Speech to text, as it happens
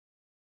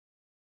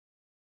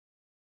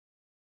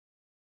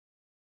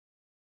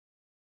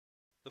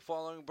The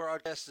following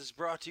broadcast is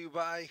brought to you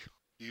by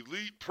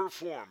Elite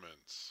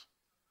Performance.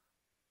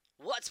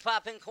 What's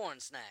Poppin' Corn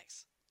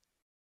Snacks?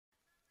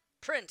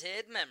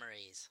 Printed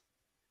Memories.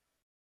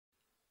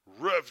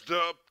 Revved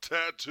Up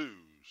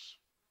Tattoos.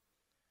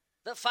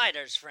 The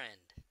Fighter's Friend.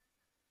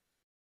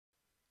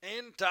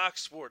 and Doc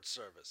Sports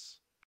Service.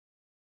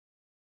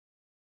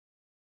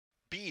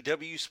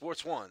 BW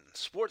Sports One,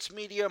 sports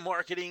media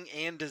marketing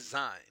and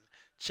design.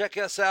 Check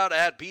us out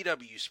at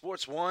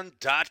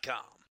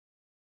bwsports1.com.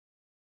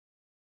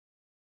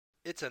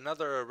 It's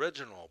another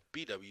original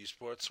BW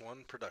Sports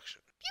One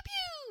production. Pew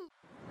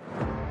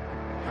pew!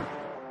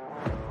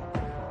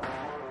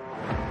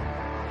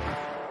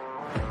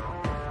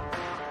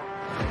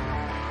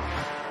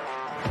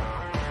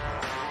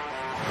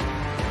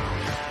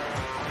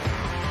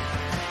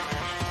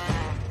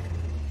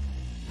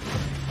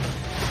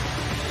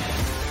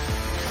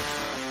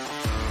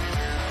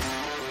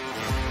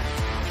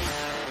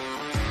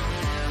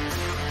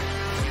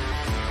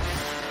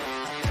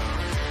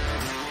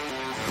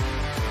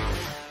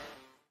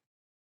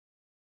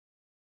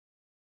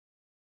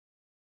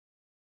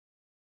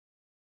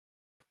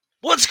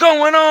 What's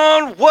going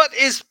on? What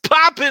is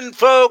poppin',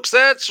 folks?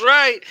 That's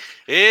right.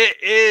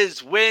 It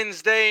is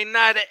Wednesday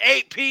night at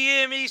 8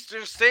 p.m.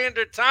 Eastern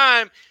Standard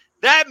Time.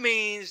 That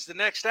means the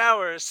next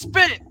hour is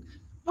spent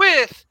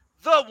with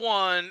the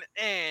one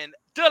and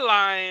the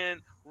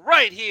Lion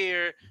right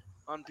here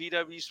on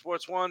BW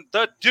Sports One,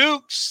 the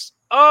Dukes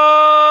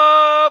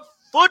of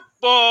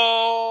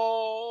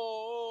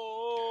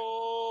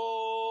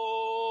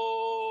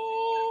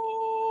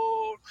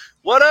Football.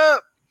 What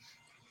up?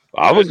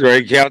 I was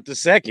ready to count the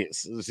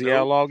seconds to see how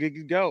Nope. long it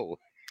could go.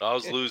 I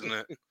was losing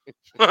it.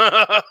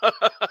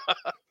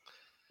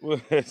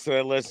 So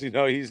that lets you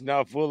know he's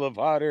not full of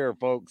hot air,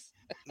 folks.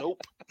 Nope.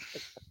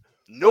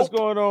 What's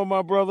going on,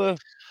 my brother?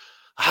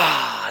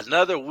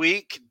 Another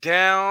week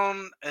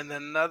down and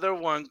another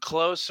one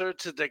closer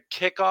to the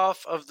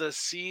kickoff of the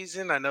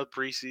season. I know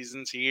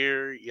preseason's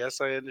here.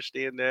 Yes, I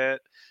understand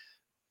that.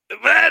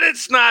 But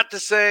it's not the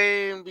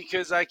same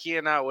because I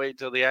cannot wait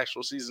till the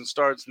actual season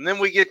starts. And then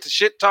we get to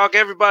shit talk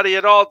everybody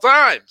at all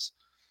times.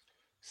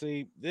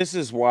 See, this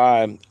is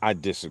why I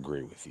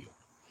disagree with you.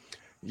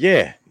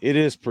 Yeah, it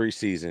is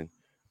preseason,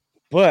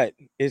 but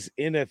it's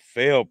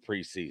NFL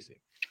preseason.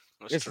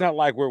 That's It's true. not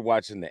like we're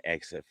watching the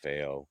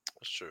XFL.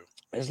 That's true.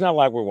 It's not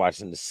like we're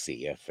watching the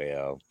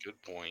CFL.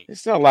 Good point.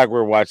 It's not like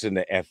we're watching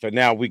the FL.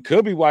 Now, we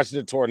could be watching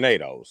the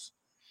Tornadoes.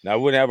 Now, I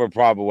wouldn't have a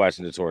problem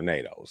watching the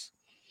Tornadoes.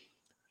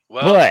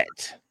 Well,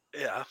 But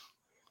yeah.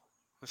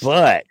 It's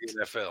But- the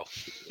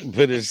NFL.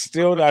 but it's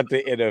still not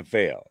the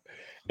NFL.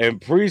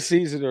 And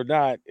preseason or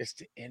not, it's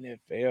the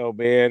NFL,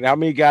 man. How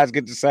many guys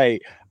get to say,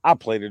 I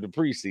played in the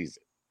preseason?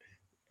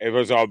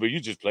 Everyone's all, but you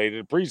just played in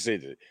the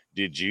preseason.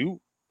 Did you?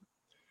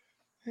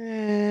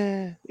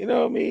 You know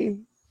what I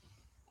mean?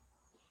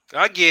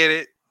 I get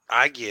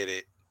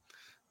it.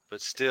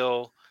 But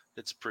still,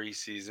 it's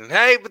preseason.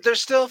 Hey, but they're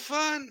still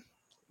fun.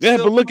 Yeah,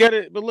 Still but look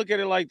at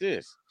it like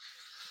this.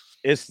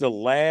 It's the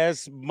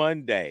last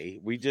Monday.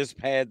 We just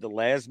had the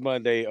last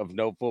Monday of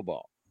no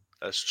football.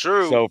 That's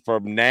true. So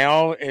from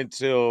now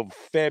until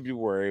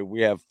February,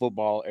 we have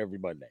football every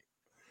Monday.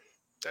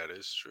 That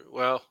is true.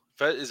 Well,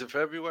 is it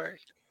February?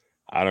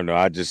 I don't know.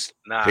 I just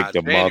Nah, picked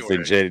a month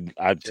in January.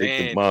 I picked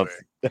the month.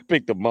 I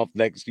picked the month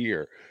next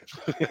year.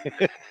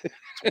 It's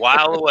a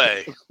while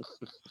away.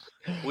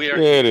 We are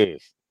Yeah, it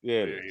is. Yeah,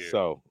 it We're is. here.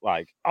 So,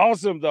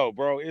 awesome though,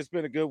 bro. It's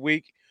been a good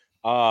week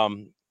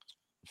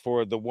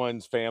for the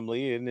Ones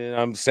family, and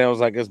then sounds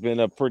like it's been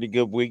a pretty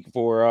good week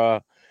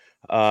for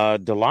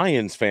the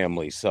Lions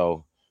family.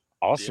 So,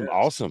 awesome, Yes.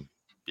 awesome.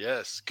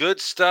 Yes,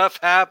 good stuff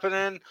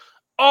happening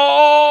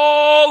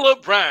all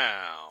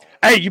around.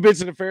 Hey, you been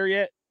to the fair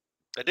yet?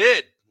 I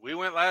did. We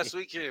went last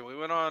weekend. We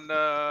went on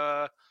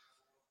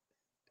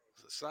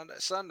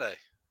Sunday,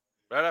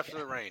 right after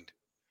it rained.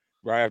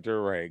 Right after the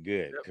rain,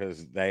 good, Yep.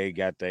 because they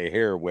got their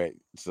hair wet,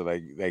 so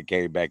they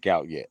came back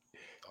out yet.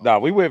 No,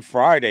 we went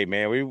Friday,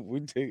 man. We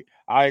took.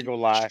 I ain't gonna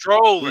lie.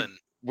 Strolling.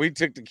 We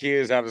took the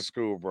kids out of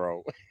school,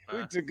 bro.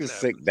 We took a it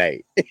sick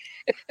day.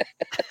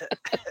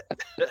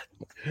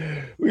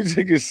 We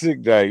took a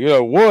sick day. You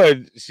know,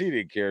 one, she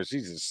didn't care.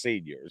 She's a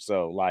senior.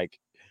 So,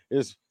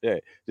 this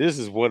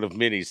is one of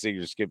many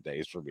senior skip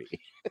days for me.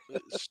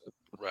 happens.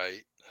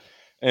 Right.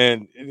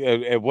 And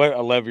what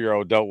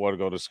 11-year-old don't want to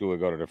go to school and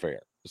go to the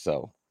fair?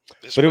 So,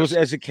 but it was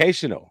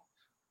educational.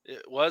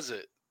 Was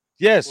it?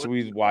 Yes, What-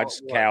 we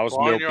watched what, cows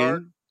barnyard?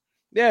 milking.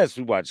 Yes,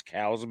 we watched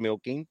cows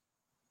milking.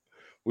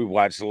 We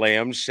watched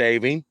lambs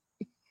shaving.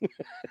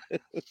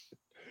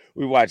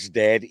 We watched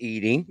dad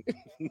eating.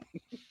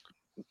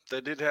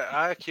 They did have,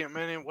 I can't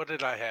remember, what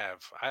did I have?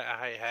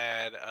 I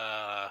had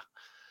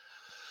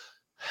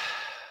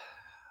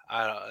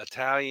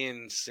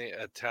Italian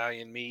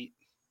meat,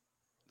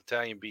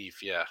 Italian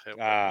beef, yeah.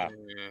 Ah.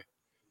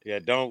 Yeah,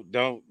 don't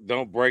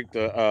break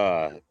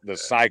the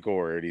cycle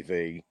or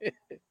anything.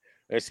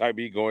 That's like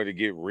me going to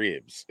get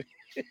ribs.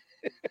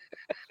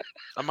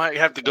 I might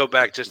have to go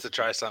back just to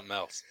try something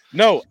else.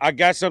 No, I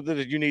got something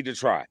that you need to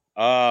try.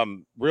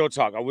 Real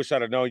talk. I wish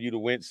I'd have known you to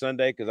win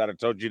Sunday because I'd have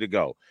told you to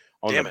go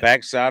on Damn the it.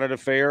 back side of the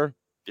fair.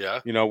 Yeah.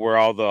 You know where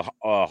all the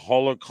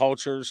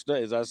horticulture stuff.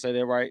 Is I say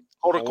that right?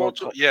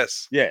 Horticulture.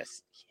 Yes.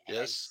 Yes.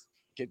 Yes.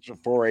 Get your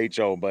 4-H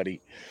on,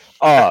 buddy.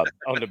 On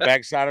the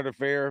back side of the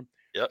fair,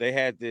 Yep. they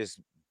had this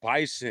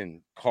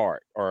bison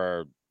cart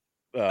or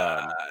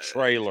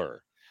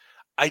trailer.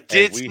 I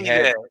did we see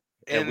had- that.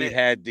 And we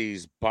had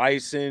these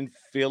bison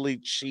Philly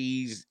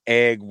cheese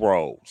egg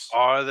rolls.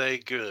 Are they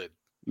good?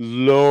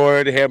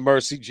 Lord have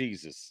mercy,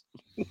 Jesus.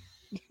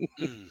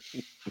 Mm.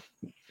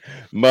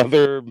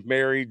 Mother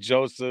Mary,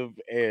 Joseph,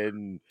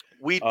 and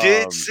We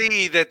did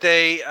see that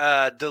they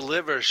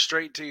deliver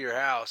straight to your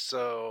house.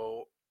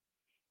 So,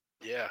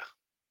 yeah,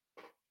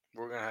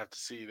 we're going to have to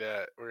see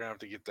that. We're going to have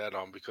to get that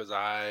on because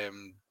I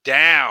am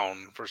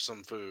down for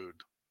some food.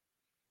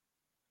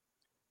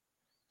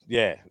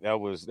 Yeah, that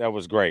was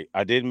great.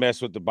 I didn't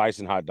mess with the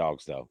bison hot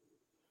dogs though.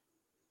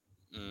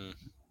 Mm.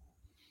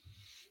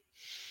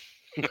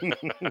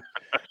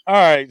 All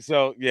right,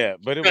 so yeah,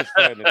 but it was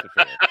fun at the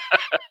fair.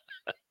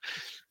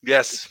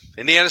 Yes,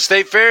 Indiana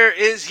State Fair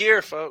is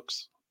here,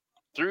 folks.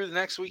 Through the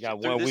next week.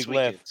 Got through 1 this week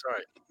weekend. left.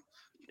 Sorry.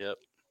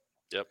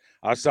 Yep.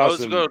 I saw Those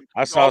some. go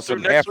I saw all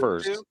through some next week,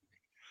 heifers. too?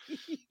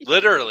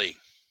 Literally.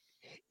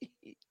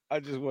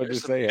 I just wanted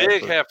There's to some say big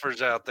heifer.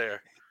 heifers out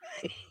there.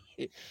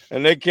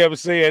 And they kept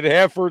saying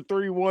heifer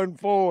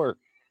 314.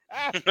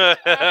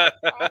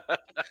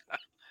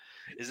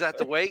 Is that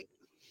the weight?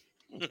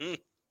 But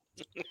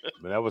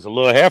that was a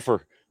little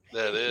heifer.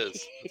 That is.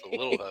 It's a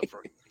little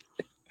heifer.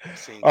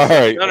 All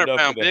right, 100 enough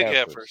pound of the big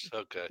heifers. heifers.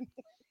 Okay.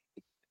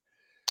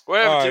 We're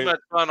having All too right. much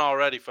fun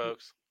already,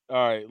 folks.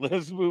 All right,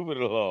 let's move it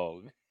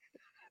along.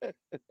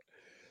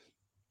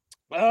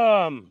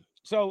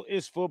 So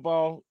it's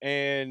football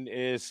and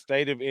it's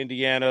state of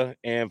Indiana,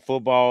 and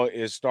football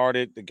is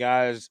started. The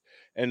guys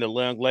and the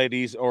young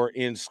ladies are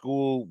in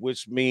school,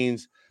 which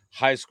means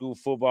high school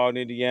football in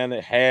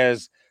Indiana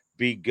has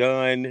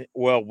begun.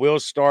 Well,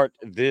 we'll start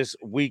this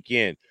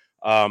weekend.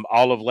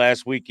 All of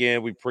last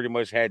weekend, we pretty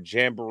much had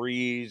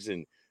jamborees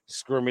and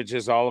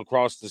scrimmages all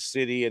across the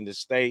city and the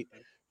state.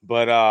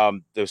 But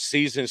the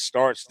season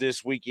starts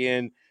this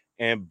weekend,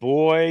 and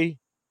boy,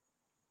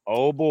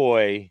 oh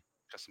boy,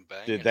 Got some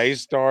bangers. did they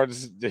start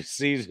the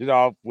season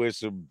off with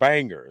some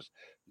bangers.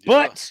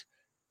 Yeah. But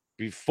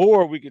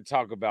before we can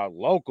talk about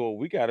local,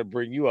 we got to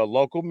bring you a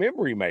local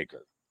memory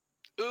maker.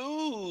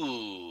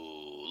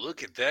 Ooh,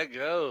 look at that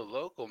go.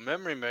 Local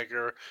memory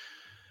maker.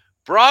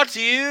 Brought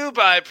to you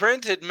by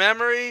Printed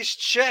Memories.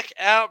 Check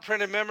out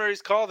Printed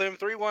Memories. Call them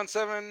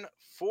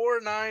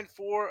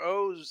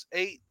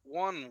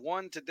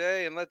 317-494-0811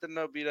 today and let them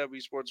know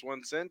BW Sports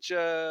 1 sent you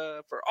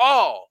for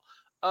all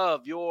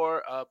of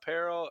your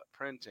apparel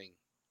printing.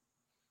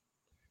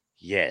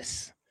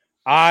 Yes.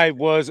 I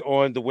was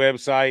on the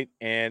website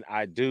and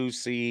I do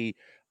see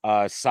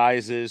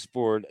sizes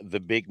for the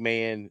big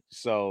man.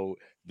 So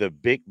the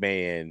big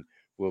man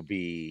will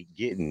be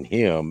getting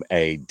him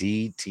a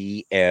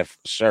DTF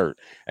shirt.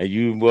 And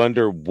you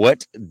wonder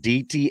what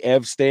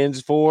DTF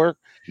stands for?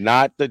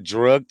 Not the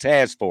Drug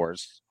Task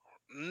Force.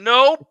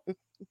 Nope.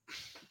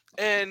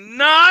 And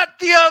not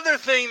the other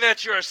thing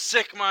that your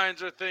sick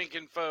minds are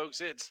thinking,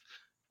 folks. It's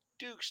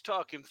Duke's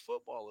Talking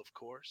Football, of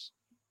course.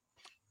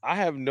 I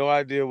have no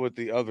idea what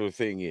the other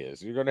thing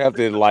is. You're going to have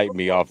to enlighten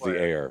me off the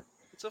air.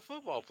 It's a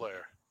football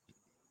player.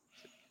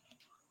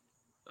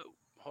 Oh,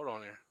 hold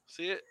on here.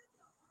 See it?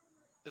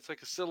 It's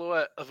like a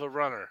silhouette of a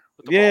runner.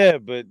 With the Yeah, ball.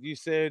 but you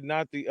said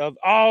not the other.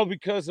 Oh,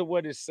 because of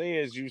what it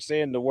says, you're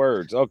saying the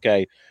words.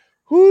 Okay.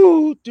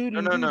 Whoo,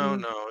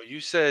 No. You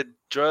said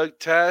Drug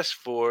Task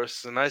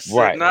Force, and I said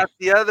Right. not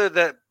the other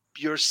that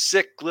your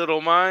sick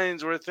little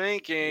minds were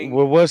thinking.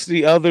 Well, what's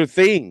the other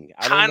thing?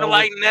 I don't Kind of know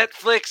like what-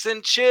 Netflix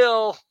and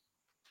chill.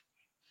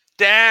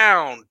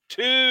 Down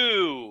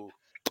 2.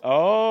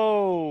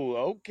 Oh,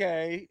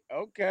 okay.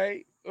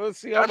 Let's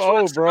see. I'm That's what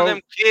old, some bro. of them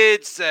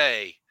kids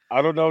say.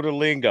 I don't know the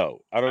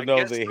lingo. I don't know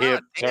guess the not.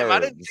 hip Damn, I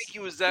didn't terms. think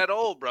you was that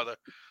old, brother.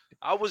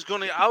 I was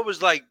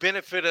like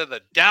benefit of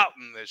the doubt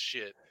in this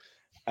shit.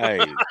 Hey,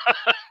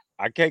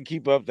 I can't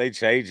keep up. They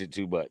change it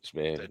too much,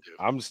 man. They do.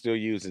 I'm still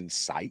using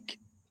psych.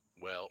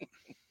 Well,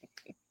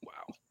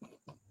 wow.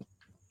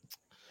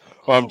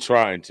 I'm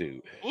trying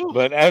to. Ooh.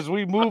 But as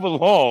we move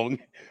along,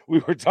 we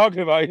were talking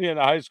about here in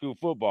high school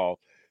football.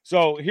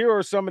 So here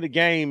are some of the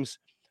games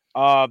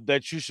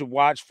that you should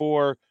watch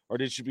for or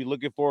that you should be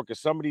looking for,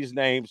 because some of these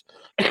names,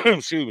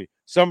 excuse me,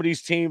 some of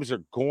these teams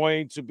are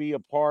going to be a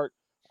part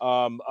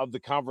of the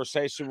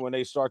conversation when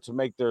they start to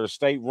make their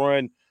state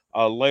run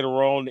later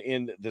on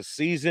in the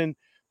season.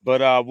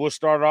 But we'll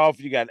start off.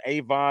 You got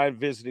Avon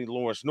visiting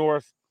Lawrence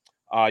North.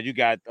 You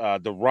got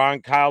the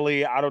Ron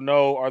Colley. I don't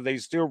know. Are they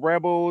still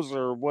Rebels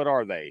or what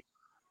are they?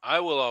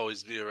 I will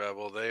always be a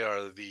rebel. They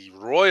are the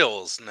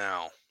Royals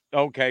now.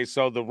 Okay,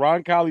 so the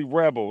Ron Colley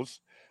Rebels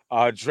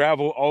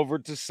travel over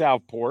to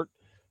Southport.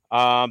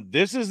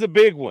 This is a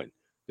big one.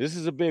 This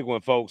is a big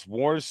one, folks.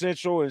 Warren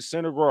Central and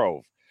Center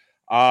Grove.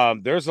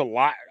 There's a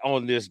lot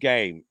on this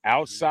game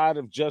outside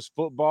of just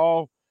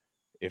football.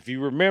 If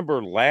you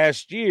remember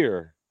last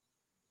year,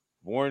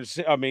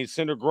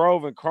 Center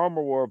Grove and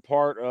Carmel were a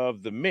part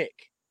of the MIC.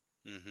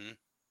 Mm-hmm.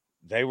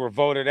 They were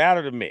voted out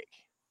of the MIC.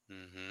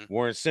 Mm-hmm.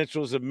 Warren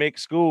Central's a MIC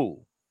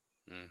school.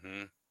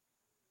 Mm-hmm.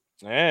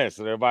 Yeah,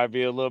 so there might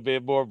be a little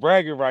bit more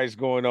bragging rights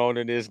going on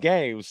in this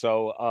game.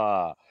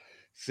 So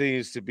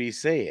seems to be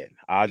said.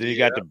 Then you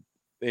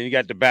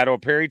got the Battle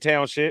of Perry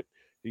Township.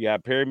 You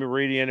got Perry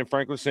Meridian and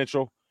Franklin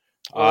Central.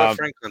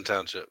 Franklin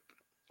Township.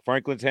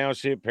 Franklin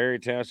Township, Perry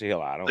Township.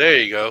 Hell, I don't know. There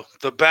you go.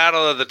 The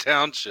Battle of the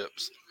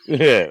Townships.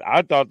 Yeah,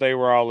 I thought they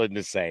were all in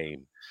the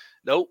same.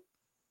 Nope.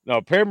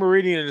 No, Perry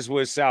Meridian is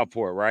with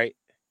Southport, right?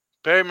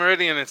 Perry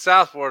Meridian and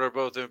Southport are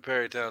both in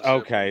Perry Township.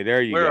 Okay,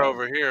 there you go. We're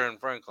over here in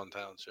Franklin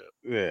Township.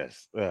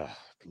 Yes.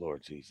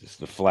 Lord Jesus,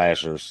 the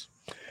Flashers.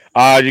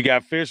 You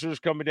got Fishers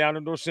coming down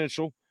to North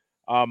Central.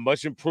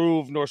 Much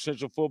improved North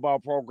Central football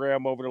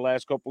program over the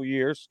last couple of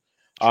years.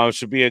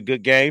 Should be a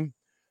good game.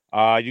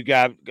 You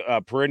got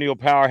perennial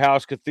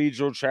powerhouse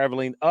Cathedral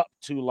traveling up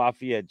to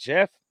Lafayette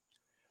Jeff.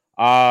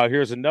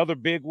 Here's another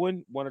big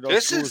one. One of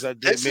those schools I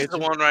did mention. This is the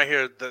one right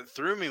here that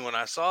threw me when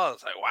I saw it.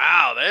 It's like,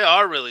 wow, they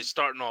are really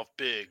starting off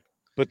big.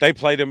 But they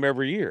play them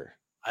every year.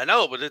 I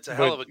know, but it's a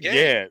hell of a game.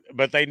 Yeah,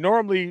 but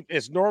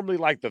it's normally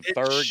like the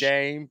third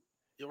game.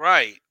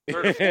 Right.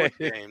 Third or fourth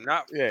game,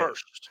 not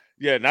first.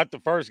 Yeah, not the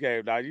first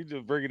game. Now you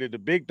just bring it in the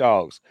big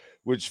dogs,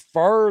 which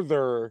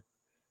further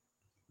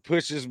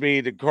pushes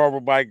me to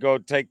Carmel might go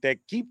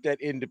keep that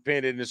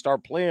independent and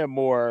start playing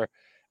more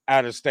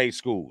out of state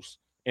schools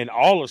in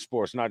all of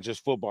sports, not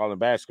just football and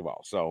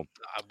basketball. So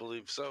I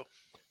believe so.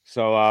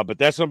 So, but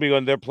that's gonna be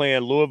when they're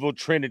playing Louisville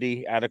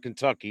Trinity out of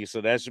Kentucky. So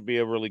that should be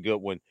a really good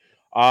one.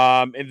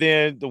 And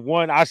then the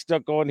one I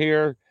stuck on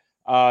here,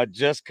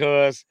 just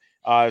cause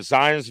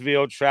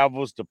Zionsville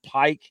travels to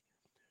Pike,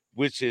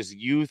 which is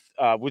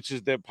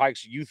the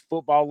Pike's Youth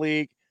Football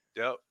League.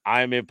 Yep.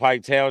 I'm in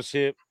Pike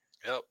Township.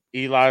 Yep.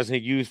 Eli's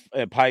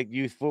in Pike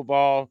Youth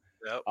Football.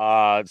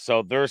 Yep.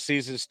 So their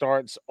season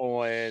starts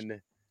on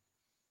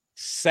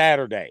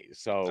Saturday.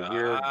 So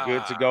we're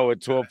good to go at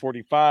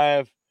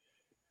 12:45.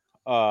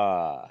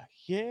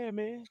 Yeah,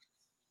 man.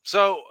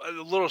 So a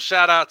little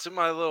shout out to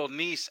my little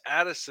niece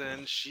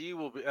Addison. She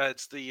will be.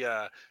 It's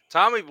the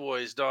Tommy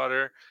Boy's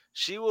daughter.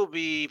 She will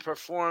be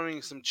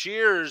performing some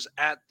cheers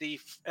at the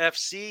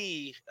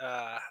FC.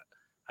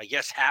 I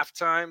guess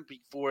halftime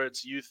before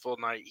its youthful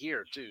night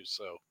here too.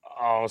 So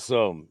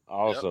awesome.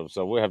 Yep.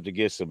 So we'll have to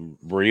get some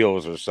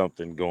reels or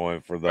something going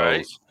for those.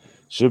 Right.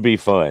 Should be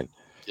fun.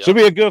 Yep. Should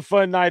be a good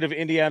fun night of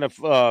Indiana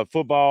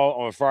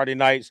football on Friday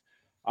nights.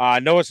 I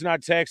know it's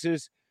not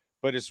Texas,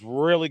 but it's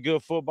really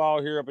good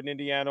football here up in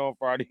Indiana on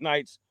Friday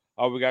nights.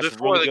 We got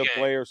some really good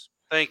players.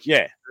 Thank you.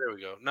 Yeah. There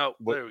we go. No,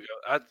 there we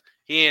go.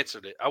 He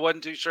answered it. I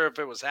wasn't too sure if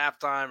it was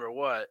halftime or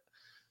what.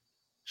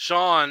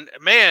 Sean,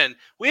 man,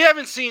 we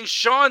haven't seen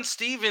Sean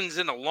Stevens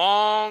in a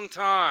long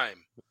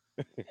time.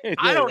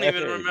 I don't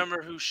even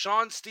remember who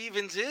Sean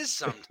Stevens is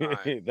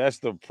sometimes. That's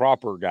the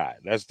proper guy.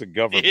 That's the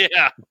government.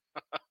 Yeah.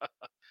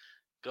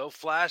 Go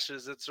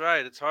Flashes. That's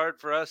right. It's hard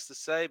for us to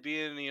say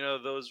being,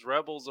 those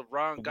rebels of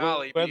Ron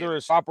Golly. Whether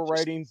it's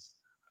operating.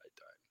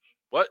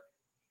 What?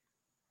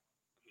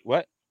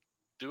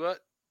 Do what?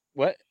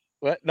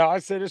 What? No, I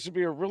said it should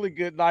be a really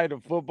good night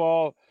of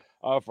football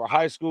for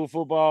high school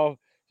football.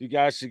 You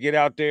guys should get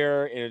out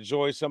there and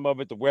enjoy some of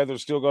it. The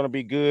weather's still going to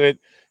be good,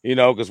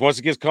 because once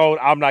it gets cold,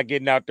 I'm not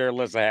getting out there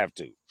unless I have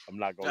to. I'm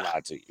not going to lie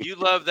to you. You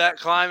love that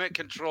climate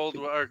controlled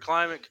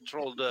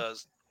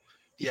does.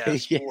 Yeah,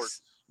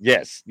 sports.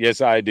 Yes,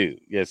 I do.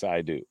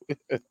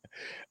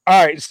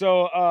 All right,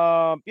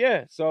 so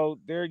so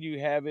there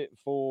you have it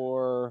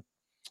for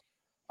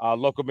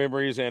local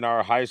memories in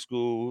our high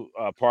school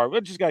part. We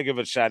just got to give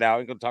it a shout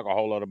out. I'm going to talk a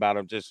whole lot about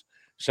them. Just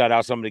shout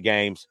out some of the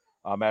games.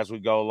 As we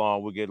go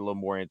along, we'll get a little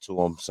more into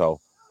them. So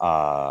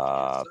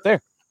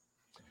there.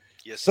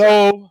 Yes.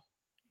 So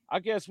I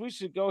guess we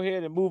should go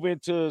ahead and move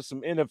into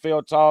some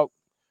NFL talk.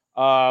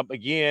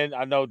 Again,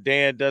 I know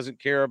Dan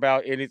doesn't care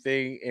about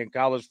anything in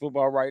college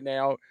football right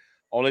now.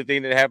 Only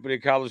thing that happened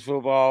in college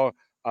football,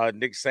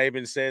 Nick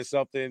Saban said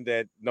something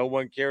that no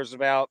one cares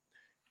about,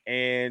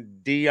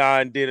 and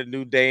Deion did a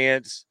new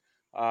dance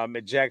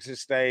at Jackson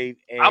State.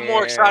 And I'm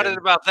more excited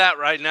about that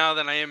right now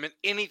than I am in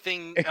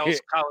anything else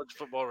college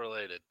football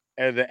related.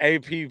 And the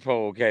AP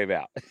poll came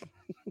out.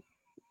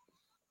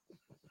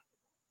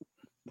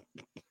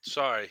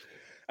 Sorry.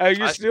 Hey,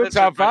 you're still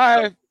top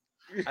five.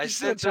 I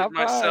censored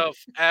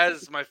myself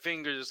as my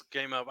fingers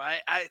came up.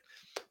 I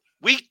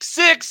week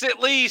 6 at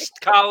least,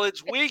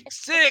 college. Week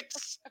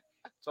 6.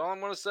 That's all I'm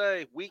going to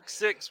say. Week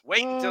 6.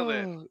 Wait until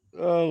then.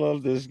 I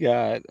love this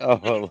guy. I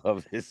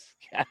love this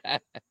guy.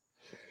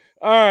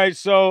 All right,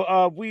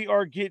 so we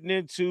are getting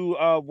into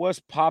what's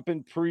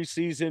popping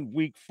preseason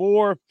week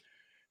 4.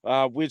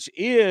 Which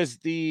is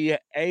the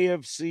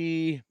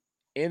AFC,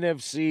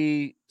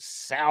 NFC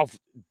South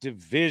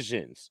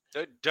divisions.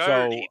 The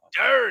dirty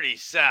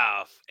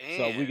South.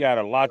 So we got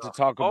a lot to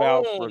talk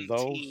about for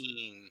those.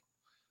 Team.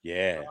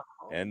 Yeah,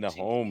 and the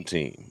home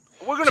team.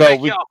 We're going to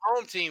make y'all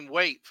home team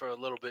wait for a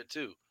little bit,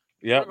 too.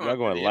 Yep, We're y'all gonna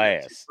going do the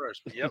NFC last.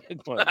 first. Yep. You're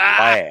going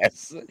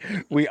last.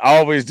 We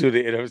always do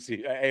the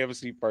NFC,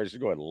 AFC first. You're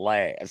going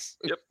last.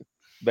 Yep.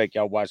 Make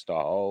y'all watch the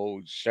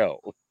whole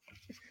show.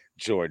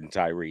 Jordan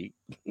Tyree.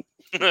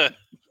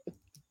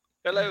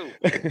 Hello.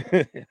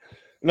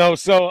 No,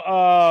 so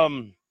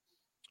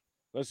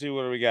let's see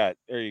what do we got.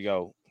 There you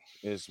go.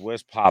 It's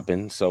West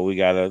Poppin', so we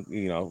gotta,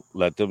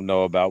 let them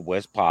know about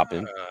West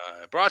Poppin'.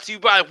 Brought to you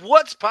by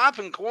What's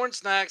Poppin' Corn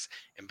Snacks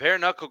and Bare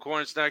Knuckle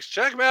Corn Snacks.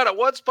 Check them out at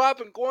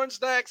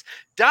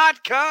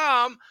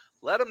what'spoppincornsnacks.com.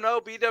 Let them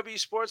know BW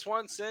Sports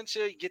One sent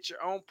you. Get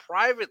your own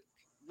private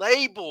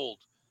labeled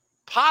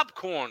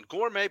popcorn,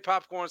 gourmet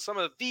popcorn, some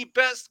of the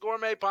best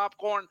gourmet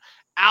popcorn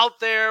out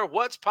there.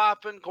 What's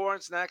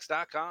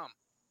poppincornsnacks.com.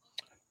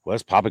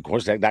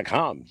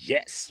 what'spoppincornsnack.com.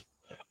 Yes.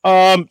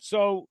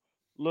 So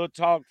little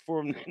talk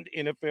from the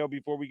NFL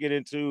before we get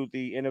into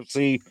the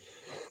NFC.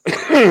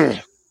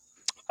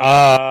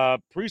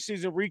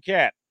 Preseason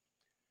recap.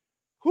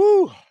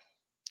 Whew.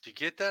 Did you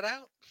get that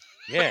out?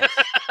 Yes.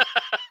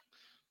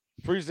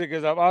 Preseason,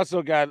 because I've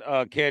also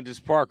got Candace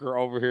Parker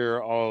over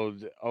here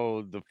on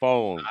the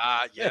phone.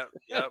 Yep.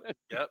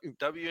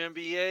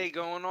 WNBA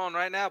going on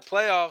right now.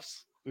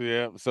 Playoffs.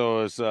 Yeah.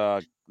 So it's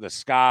the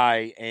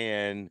Sky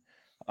and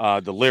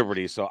the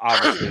Liberty. So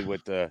obviously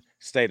with the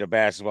state of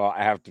basketball,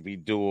 I have to be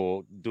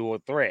dual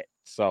threat.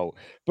 So,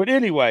 but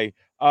anyway,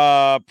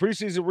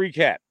 preseason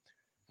recap.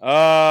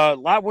 A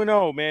lot went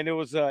on, man. It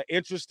was an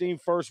interesting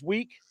first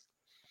week.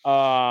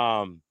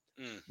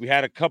 We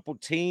had a couple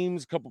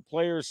teams, couple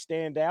players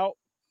stand out.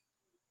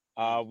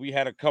 We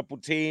had a couple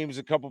teams,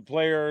 a couple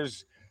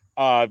players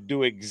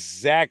do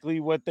exactly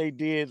what they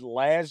did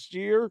last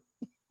year.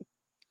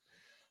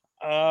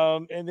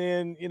 And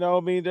then,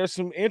 there's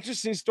some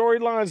interesting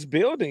storylines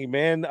building,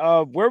 man.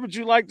 Where would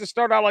you like to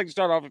start? I'd like to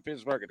start off in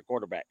Pittsburgh at the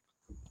quarterback.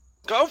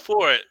 Go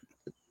for it.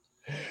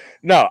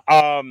 No,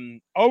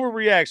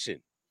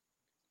 overreaction.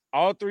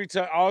 All three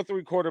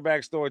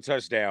quarterbacks throw a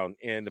touchdown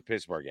in the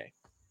Pittsburgh game.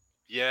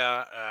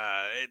 Yeah,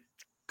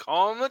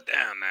 calm it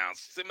down now.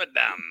 Simmer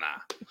down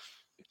now.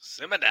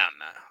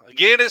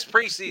 Again, it's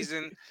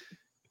preseason.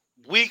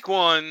 Week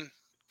 1.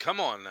 Come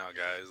on now,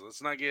 guys.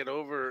 Let's not get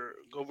over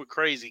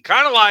crazy.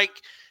 Kind of like,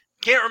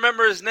 can't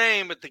remember his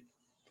name, but the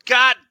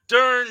god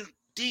darn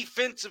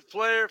defensive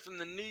player from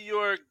the New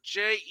York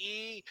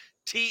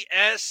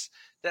Jets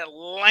that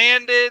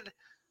landed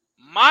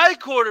my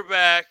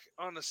quarterback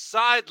on the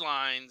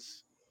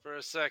sidelines for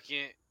a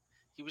second.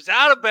 He was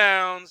out of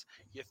bounds.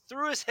 You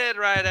threw his head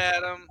right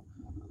at him.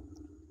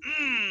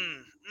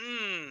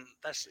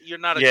 You're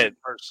not a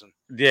good person.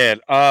 Yeah.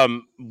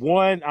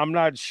 One, I'm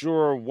not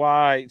sure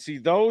why. See,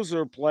 those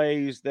are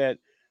plays that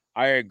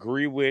I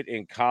agree with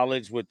in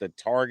college with the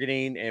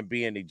targeting and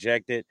being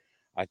ejected.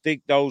 I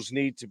think those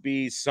need to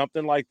be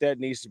something like that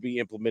needs to be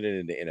implemented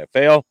in the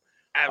NFL.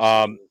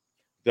 Absolutely.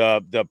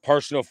 The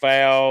personal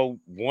foul,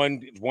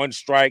 one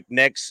strike,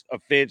 next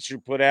offense you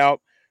put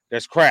out,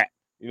 that's crap.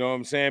 You know what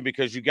I'm saying?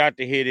 Because you got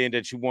the hit in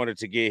that you wanted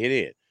to get hit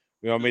in.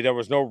 You know what I mean? There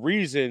was no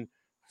reason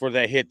for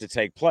that hit to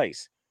take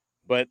place.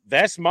 But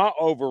that's my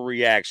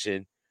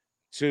overreaction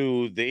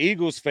to the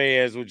Eagles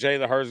fans with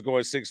Jalen Hurts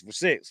going 6 for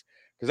 6.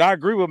 Because I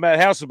agree with Matt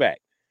Hasselbeck.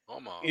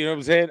 You know what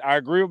I'm saying? I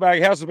agree with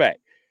Matt Hasselbeck.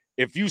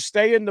 If you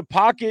stay in the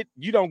pocket,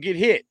 you don't get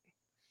hit.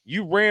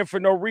 You ran for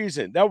no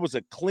reason. That was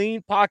a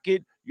clean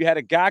pocket. You had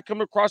a guy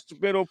coming across the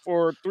middle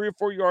for 3 or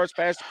 4 yards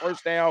past the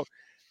first down.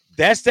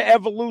 That's the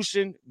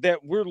evolution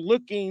that we're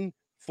looking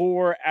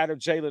for out of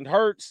Jalen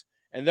Hurts.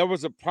 And there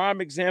was a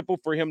prime example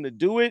for him to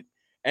do it.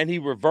 And he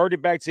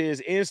reverted back to his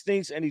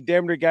instincts, and he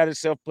damn near got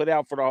himself put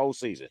out for the whole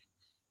season.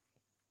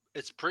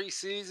 It's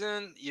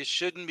preseason. You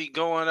shouldn't be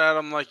going at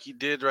him like you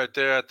did right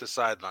there at the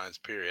sidelines,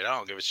 period. I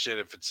don't give a shit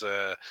if it's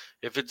a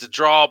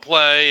draw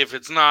play, if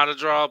it's not a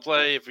draw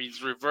play, if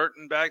he's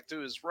reverting back to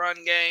his run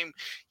game.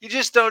 You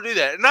just don't do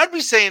that. And I'd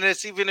be saying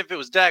this even if it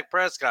was Dak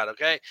Prescott,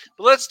 okay?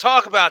 But let's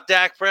talk about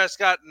Dak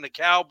Prescott and the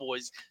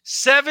Cowboys.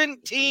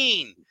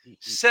 17.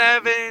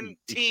 I'm going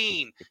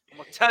to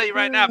tell you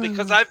right now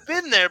because I've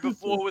been there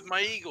before with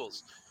my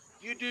Eagles.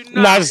 You do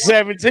not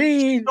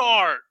 17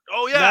 start.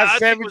 Oh yeah, not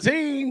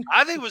 17.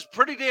 I think it was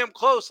pretty damn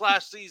close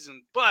last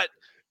season, but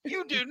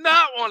you do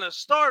not want to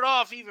start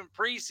off even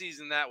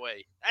preseason that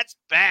way. That's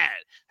bad.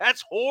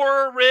 That's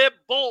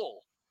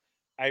horrible.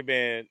 Hey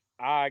man,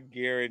 I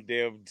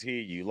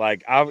guarantee you.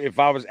 Like, if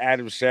I was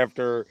Adam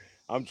Schefter,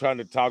 I'm trying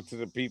to talk to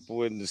the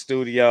people in the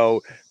studio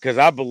because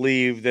I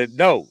believe that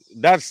no,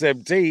 not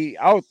 17.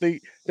 I don't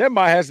think that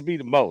might has to be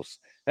the most.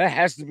 That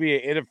has to be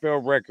an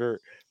NFL record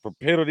for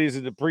penalties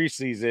in the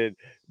preseason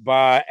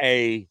by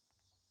a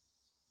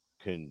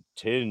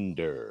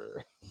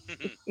contender.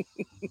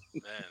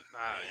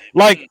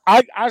 Like,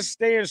 I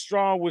stand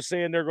strong with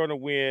saying they're going to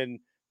win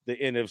the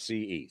NFC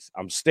East.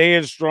 I'm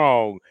staying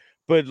strong,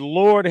 but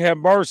Lord have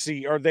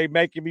mercy, are they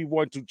making me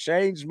want to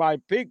change my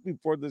pick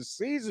before the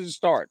season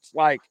starts?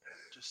 Like,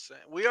 just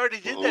saying, we already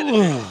did that.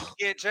 You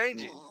can't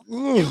change it.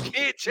 You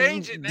can't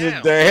change it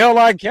now. The hell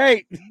I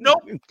can't.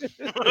 Nope.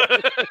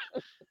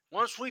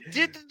 Once we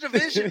did the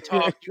division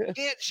talk, you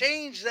can't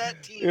change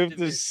that team If the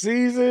division.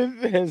 season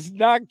has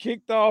not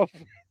kicked off,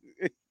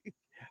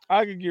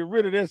 I can get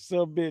rid of that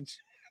bitch.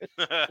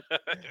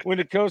 When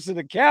it comes to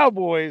the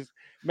Cowboys,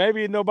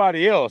 maybe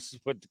nobody else,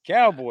 but the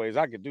Cowboys,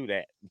 I could do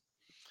that.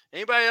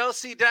 Anybody else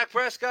see Dak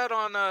Prescott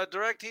on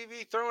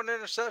DirecTV throwing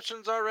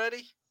interceptions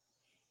already?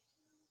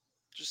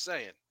 Just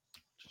saying.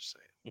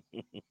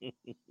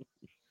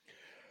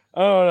 I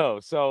don't know.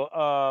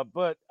 So,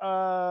 but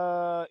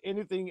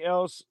anything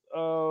else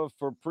for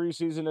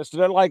preseason that's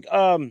like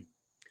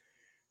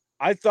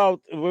I thought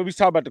when we was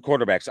talking about the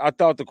quarterbacks, I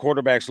thought the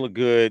quarterbacks looked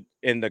good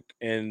in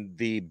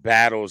the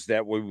battles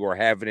that we were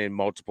having in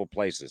multiple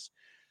places.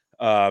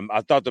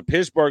 I thought the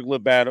Pittsburgh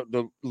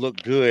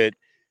looked good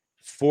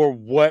for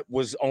what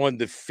was on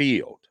the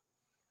field.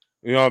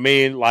 You know what I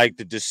mean? Like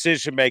the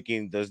decision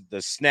making,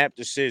 the snap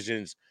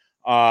decisions,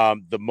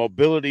 the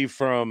mobility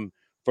from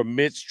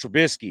Mitch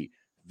Trubisky,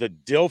 the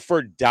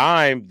Dilfer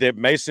dime that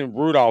Mason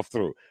Rudolph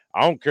threw.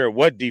 I don't care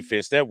what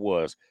defense that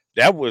was.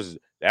 That was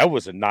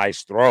a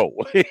nice throw.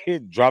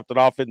 It dropped it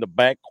off in the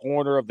back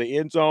corner of the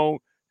end zone.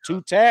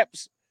 2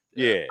 taps.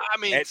 Yeah. I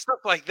mean,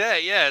 stuff like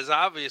that, yeah, is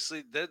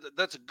obviously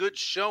that's a good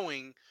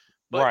showing.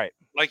 But right.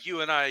 Like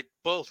you and I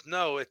both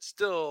know, it's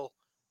still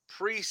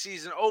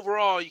preseason.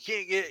 Overall, you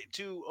can't get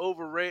too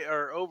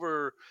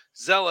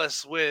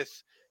overzealous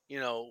with,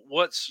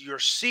 what you're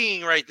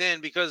seeing right then,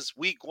 because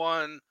week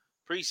 1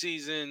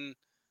 preseason.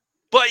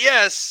 But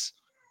yes,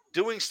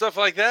 doing stuff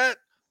like that,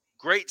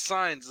 great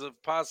signs of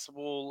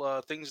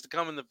possible things to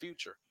come in the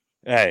future.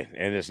 Hey,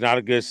 and it's not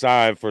a good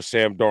sign for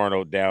Sam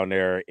Darnold down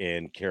there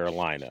in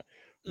Carolina.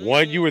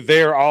 One, you were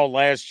there all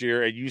last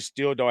year, and you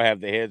still don't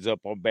have the heads up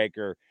on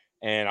Baker.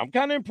 And I'm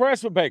kind of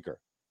impressed with Baker.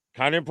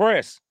 Kind of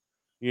impressed.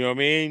 You know what I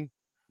mean?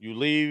 You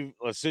leave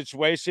a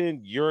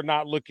situation, you're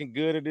not looking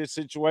good in this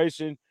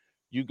situation.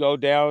 You go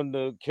down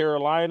to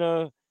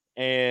Carolina,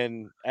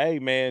 and hey,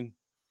 man,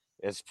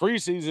 it's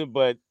preseason,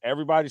 but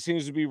everybody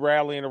seems to be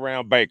rallying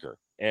around Baker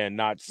and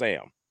not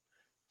Sam.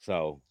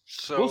 So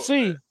we'll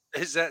see.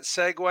 Is that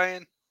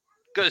segueing?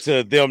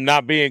 To them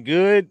not being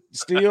good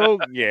still?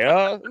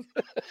 Yeah.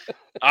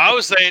 I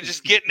was saying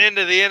just getting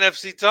into the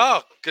NFC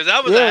talk, because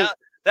that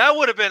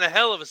would have been a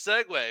hell of a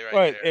segue right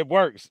there. It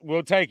works.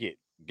 We'll take it.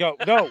 Go.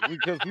 No,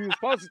 because we were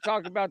supposed to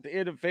talk about the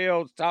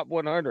NFL's top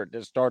 100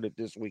 that started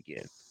this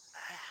weekend.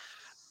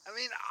 I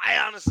mean,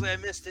 I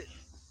missed it.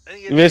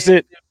 You missed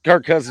it?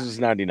 Kirk Cousins is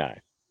 99.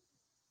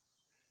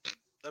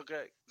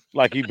 Okay.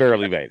 Like he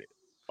barely made it.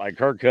 Like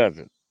Kirk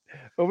Cousins.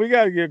 But we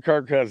got to give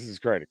Kirk Cousins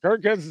credit.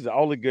 Kirk Cousins is the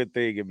only good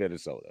thing in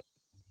Minnesota.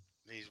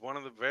 He's one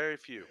of the very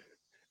few.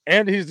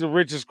 And he's the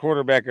richest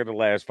quarterback in the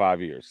last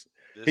 5 years.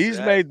 He's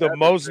made the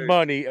most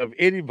money of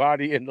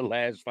anybody in the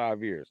last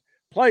 5 years.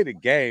 Play the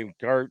game,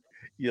 Kirk.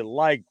 You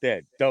like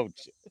that, don't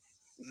you?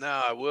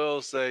 No, I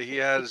will say he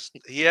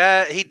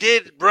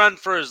did run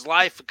for his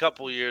life a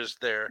couple years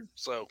there.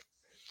 So,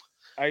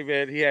 I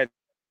mean, he had.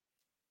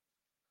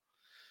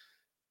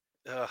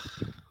 The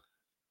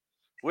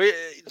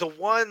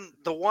one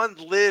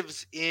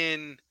lives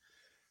in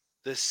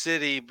the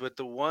city, but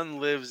the one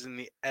lives in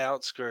the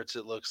outskirts,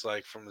 it looks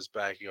like, from his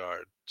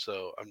backyard.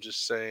 So I'm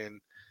just saying,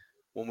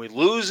 when we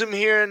lose him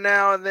here and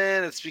now and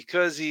then, it's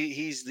because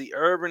he's the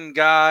urban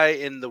guy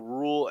in the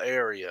rural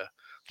area.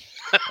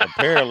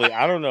 Apparently,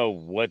 I don't know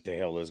what the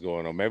hell is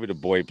going on. Maybe the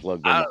boy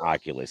plugged in the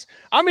Oculus.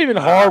 I'm even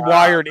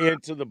hardwired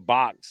into the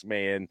box,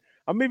 man.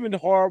 I'm even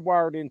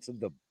hardwired into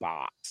the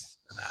box.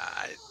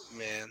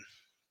 Man,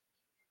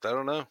 I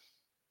don't know.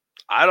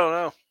 I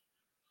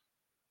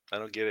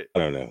don't get it. I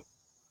don't know.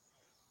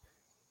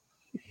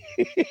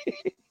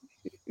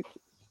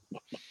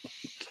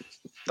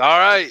 All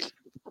right.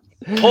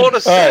 Pull the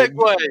segue.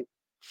 Right.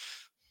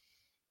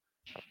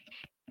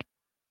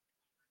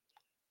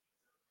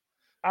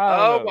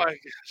 Oh my gosh,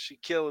 she's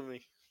killing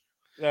me.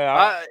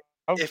 Yeah,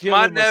 I'm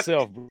killing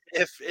myself.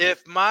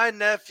 If my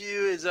nephew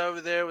is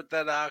over there with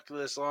that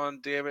Oculus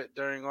on, damn it,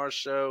 during our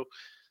show,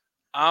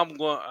 I'm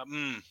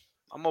gonna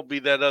be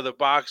that other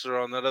boxer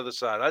on that other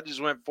side. I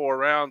just went 4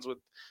 rounds with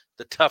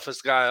the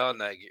toughest guy on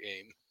that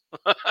game.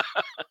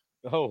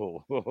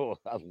 Oh,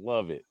 I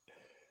love it.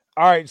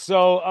 All right,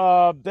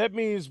 so that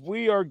means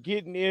we are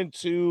getting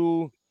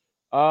into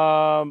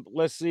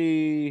let's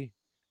see.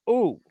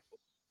 Ooh,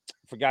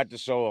 forgot to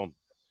show them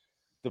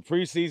the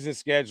preseason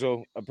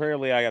schedule.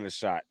 Apparently, I got a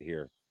shot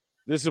here.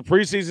 This is a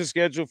preseason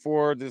schedule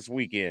for this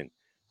weekend.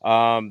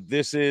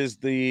 This is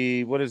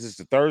the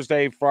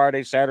Thursday,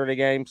 Friday, Saturday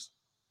games.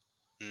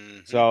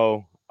 Mm-hmm.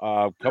 So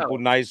couple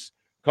of nice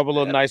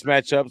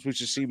matchups. We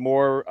should see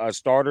more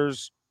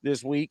starters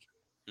this week.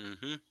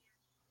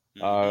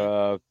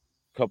 Mm-hmm.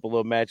 Couple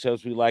of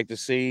matchups we like to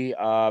see.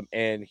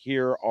 And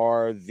here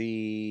are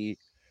the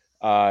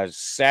the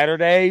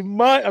Sunday,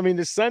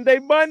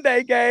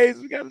 Monday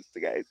games. We got the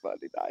games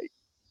Monday night.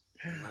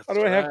 I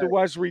don't have to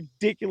watch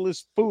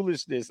ridiculous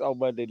foolishness on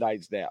Monday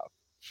nights now.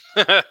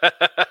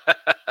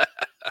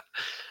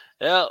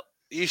 Well,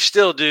 you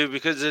still do,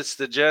 because it's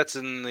the Jets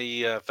and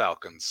the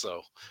Falcons.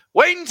 So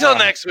wait until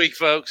next week,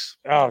 folks.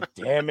 Oh,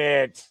 damn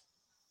it.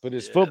 but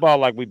it's Yeah. football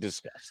like we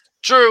discussed.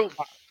 True.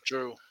 Uh,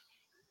 True.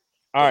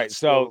 All right,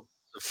 so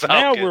the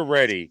now we're Falcons.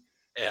 ready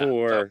Yeah,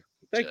 for. Falcons,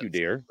 Thank you, Jets.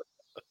 dear.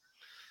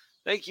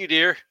 Thank you,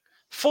 dear.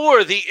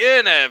 For the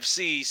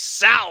NFC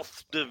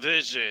South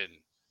Division.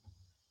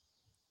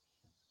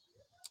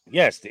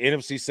 Yes, the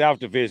NFC South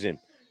Division.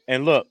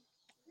 And look,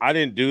 I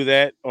didn't do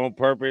that on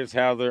purpose.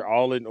 How they're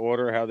all in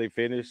order, how they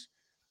finish.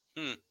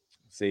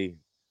 See,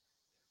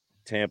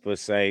 Tampa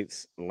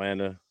Saints,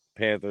 Atlanta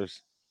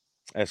Panthers.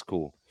 That's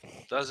cool.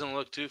 Doesn't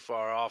look too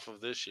far off of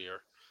this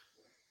year.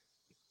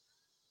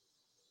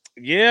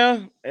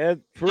 Yeah,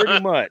 pretty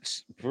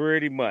much.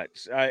 Pretty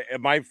much.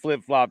 It might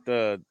flip flop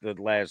the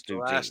last two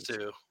Last teams.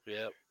 two,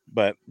 yep.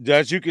 But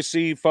as you can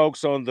see,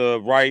 folks, on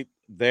the right,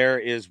 there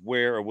is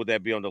where, or would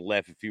that be on the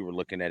left if you were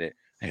looking at it?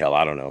 Hell,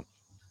 I don't know.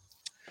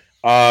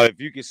 If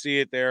you can see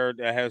it there,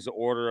 that has the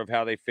order of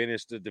how they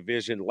finished the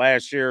division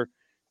last year.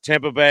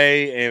 Tampa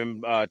Bay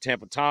and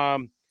Tampa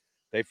Tom,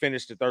 they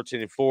finished at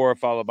 13-4,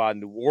 followed by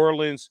New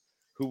Orleans,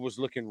 who was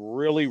looking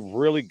really,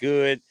 really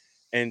good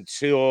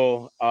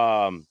until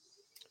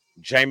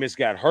Jameis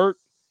got hurt.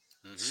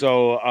 Mm-hmm.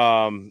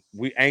 So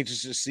we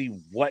anxious to see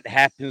what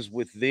happens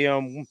with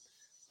them.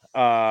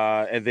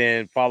 And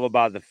then followed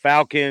by the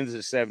Falcons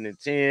at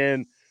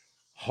 7-10.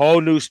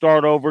 Whole new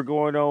start over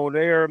going on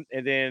there.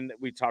 And then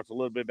we talked a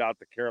little bit about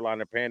the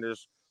Carolina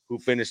Panthers, who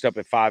finished up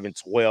at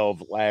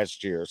 5-12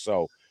 last year.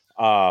 So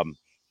I'm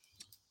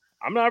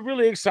not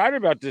really excited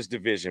about this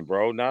division,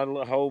 bro. Not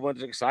a whole bunch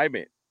of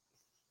excitement.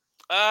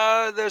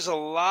 There's a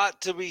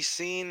lot to be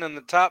seen on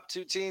the top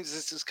two teams.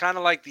 This is kind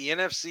of like the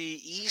NFC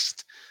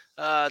East,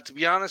 to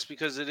be honest,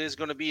 because it is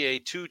going to be a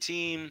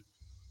two-team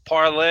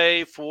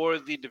parlay for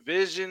the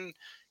division,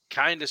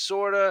 kind of,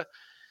 sort of.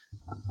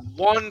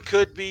 One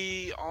could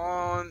be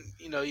on,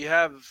 you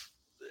have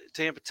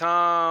Tampa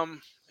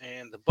Tom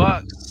and the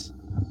Bucks,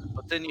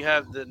 but then you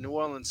have the New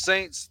Orleans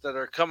Saints that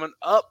are coming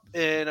up,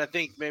 and I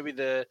think maybe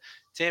the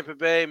Tampa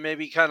Bay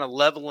maybe kind of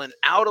leveling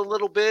out a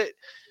little bit.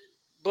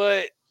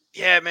 But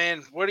yeah,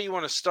 man, where do you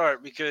want to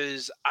start?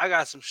 Because I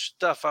got some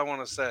stuff I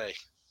want to say.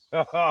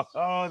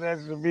 Oh, that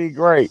should be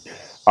great.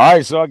 All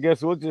right, so I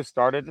guess we'll just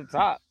start at the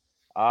top.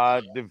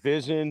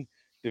 Defend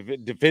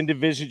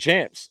division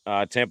champs,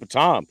 Tampa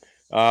Tom.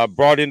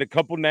 Brought in a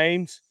couple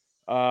names.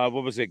 What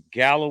was it?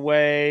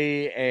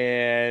 Galloway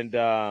and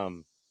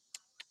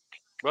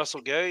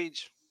Russell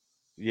Gage.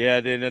 Yeah,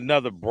 then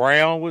another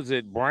Brown. Was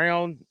it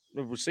Brown,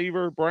 the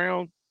receiver?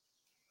 Brown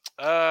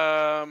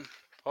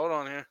Hold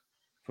on here.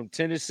 from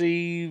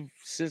Tennessee,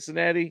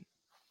 Cincinnati.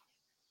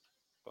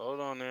 Hold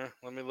on there.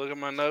 Let me look at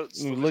my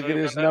notes. Look at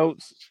his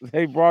notes.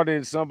 They brought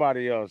in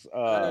somebody else.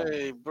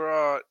 They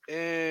brought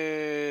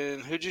in,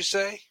 who'd you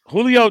say?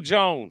 Julio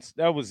Jones.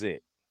 That was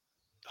it.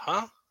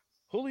 Huh?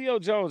 Julio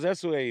Jones.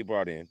 That's who they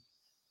brought in.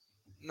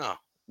 No.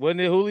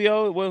 Wasn't it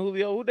Julio? It wasn't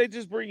Julio. Who'd they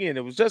just bring in?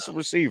 It was just a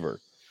receiver.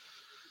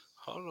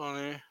 Hold on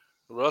here.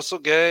 Russell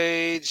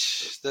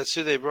Gage. That's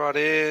who they brought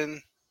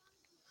in.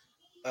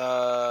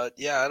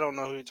 Yeah, I don't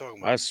know who you're talking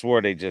about. I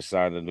swear they just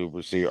signed a new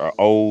receiver, an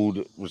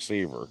old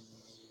receiver.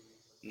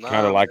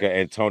 Kind of like an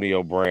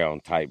Antonio Brown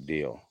type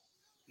deal.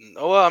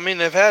 Well, I mean,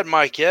 they've had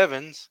Mike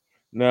Evans.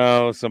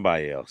 No,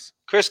 somebody else.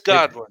 Chris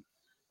Godwin.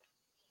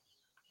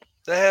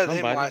 They had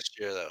him last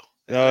year, though.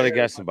 No, they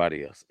got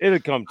somebody else.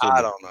 It'll come to me.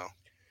 I don't know.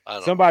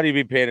 Somebody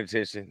be paying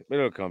attention.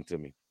 It'll come to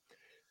me.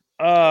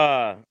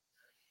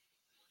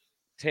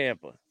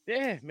 Tampa.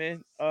 Yeah,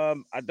 man. I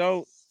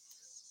don't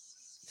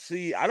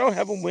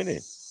have them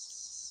winning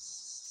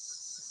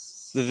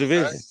the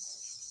division.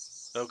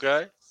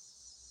 Okay.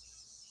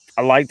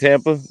 I like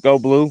Tampa. Go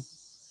Blue.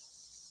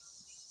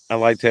 I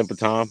like Tampa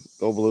Tom.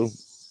 Go Blue.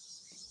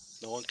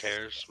 No one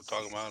cares. We're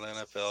talking about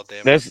NFL.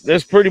 Damn.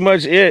 That's pretty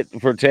much it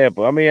for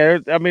Tampa. I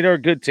mean, they're a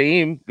good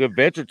team, good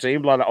veteran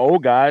team, a lot of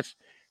old guys.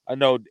 I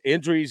know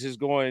injuries is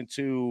going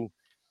to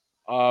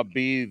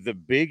be the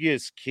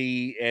biggest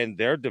key in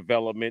their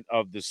development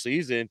of the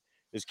season,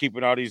 is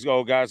keeping all these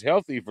old guys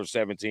healthy for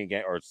 17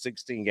 games or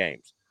 16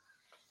 games.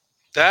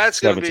 That's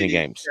going to be 17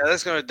 games. Yeah,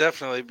 that's going to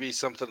definitely be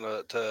something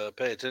to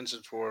pay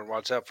attention for and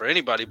watch out for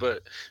anybody,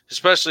 but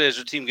especially as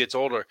your team gets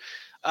older.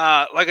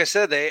 Like I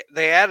said, they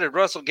added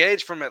Russell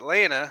Gage from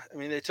Atlanta. I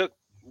mean, they took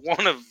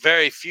one of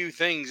very few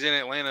things in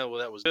Atlanta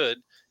that was good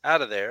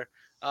out of there.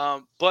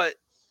 But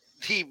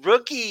the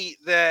rookie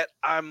that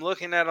I'm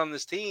looking at on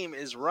this team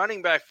is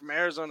running back from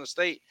Arizona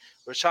State,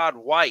 Rachaad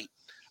White.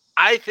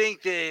 I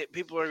think that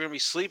people are going to be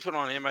sleeping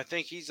on him. I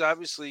think he's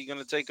obviously going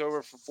to take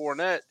over for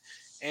Fournette,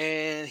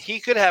 and he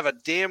could have a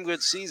damn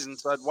good season.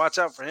 So I'd watch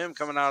out for him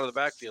coming out of the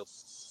backfield.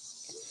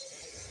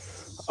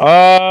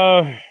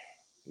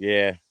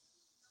 Yeah,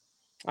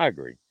 I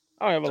agree.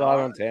 I don't have a lot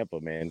on Tampa,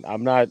 man.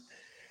 I'm not.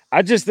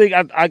 I just think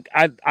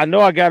I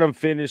know I got them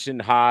finishing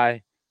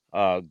high.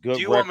 Good. Do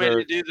you record. Want me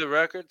to do the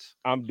records?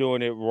 I'm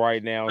doing it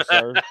right now,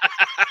 sir.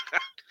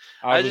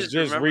 I was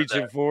just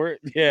reaching for it.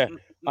 Yeah.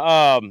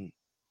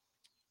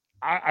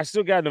 I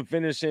still got them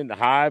finishing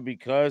high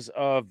because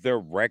of their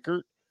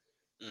record.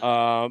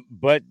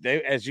 But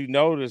they, as you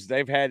notice,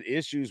 they've had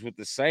issues with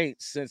the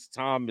Saints since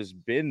Tom has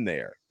been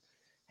there.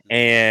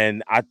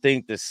 And I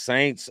think the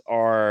Saints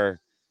are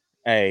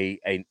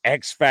an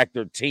X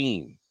factor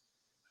team.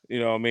 You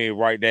know what I mean,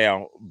 right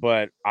now.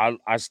 But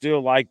I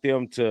still like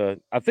them to.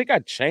 I think I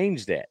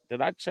changed that.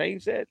 Did I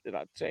change that? Did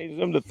I change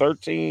them to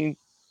 13?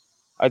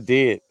 I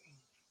did.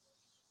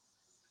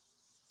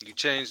 You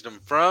changed them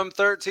from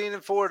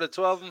 13-4 to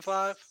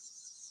 12-5.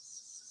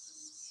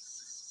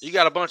 You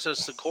got a bunch of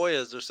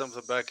sequoias or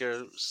something back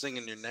there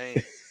singing your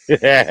name.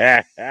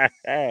 Yeah,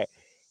 I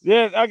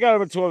got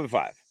them at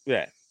 12-5.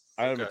 Yeah,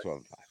 I got them Okay. at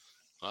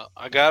 12-5.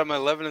 I got them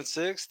at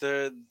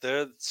 11-6.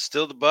 They're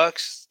still the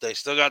Bucks. They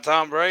still got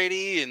Tom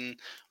Brady, and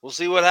we'll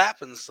see what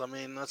happens. I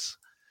mean,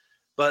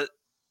 but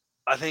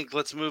I think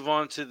let's move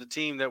on to the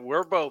team that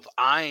we're both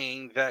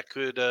eyeing that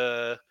could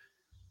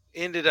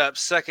ended up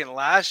second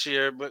last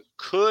year, but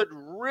could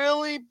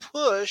really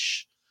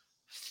push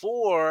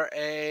for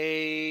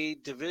a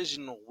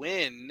divisional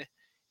win,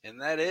 and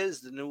that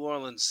is the New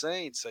Orleans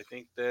Saints. I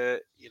think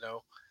that,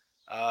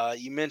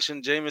 you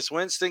mentioned Jameis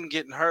Winston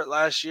getting hurt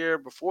last year.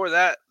 Before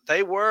that,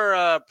 they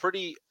were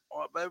probably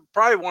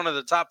one of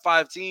the top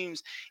 5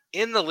 teams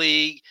in the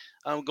league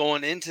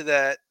going into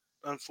that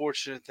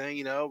unfortunate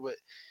thing, but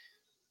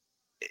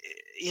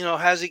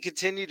has he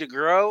continued to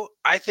grow?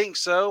 I think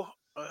so.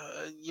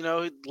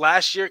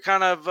 Last year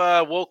kind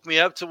of woke me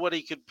up to what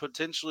he could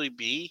potentially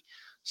be.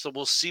 So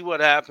we'll see what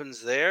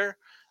happens there.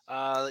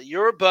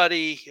 Your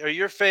buddy or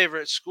your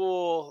favorite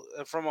school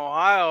from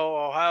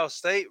Ohio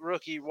State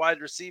rookie wide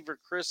receiver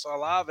Chris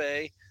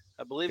Olave,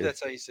 I believe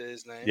that's how you say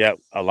his name. Yep,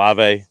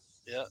 Olave.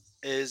 Yeah,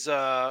 is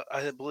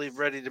I believe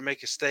ready to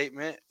make a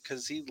statement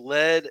because he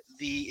led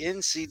the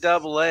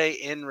NCAA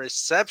in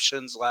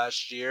receptions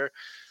last year.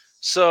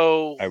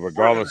 So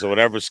Regardless of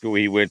whatever school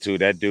he went to,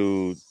 that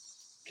dude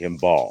can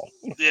ball.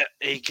 Yeah,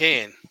 he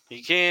can.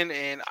 He can,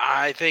 and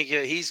I think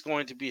he's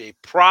going to be a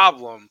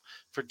problem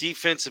for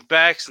defensive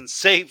backs and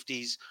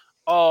safeties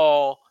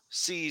all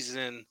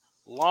season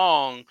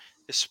long,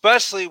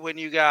 especially when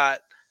you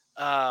got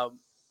Michael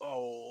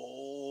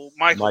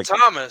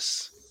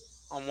Thomas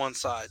on one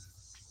side.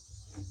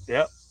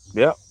 Yep.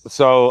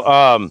 So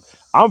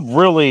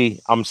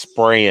I'm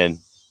spraying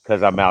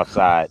because I'm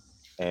outside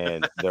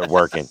and they're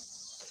working.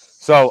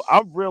 So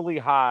I'm really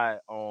high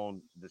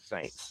on the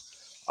Saints.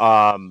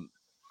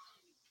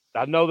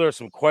 I know there's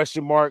some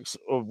question marks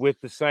with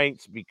the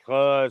Saints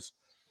because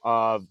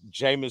of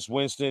Jameis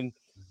Winston,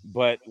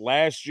 but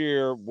last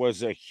year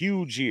was a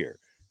huge year.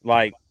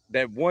 Like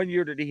that one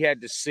year that he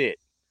had to sit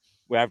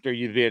after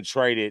you've been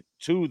traded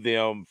to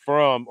them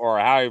from, or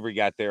however he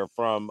got there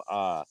from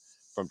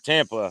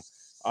Tampa,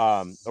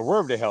 or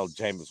wherever the hell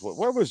Jameis was.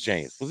 Where was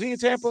James? Was he in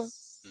Tampa?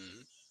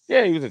 Mm-hmm.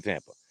 Yeah, he was in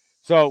Tampa.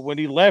 So when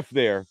he left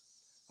there,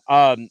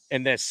 and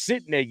that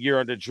sitting that year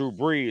under Drew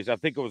Brees, I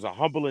think it was a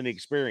humbling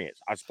experience.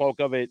 I spoke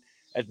of it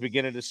at the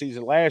beginning of the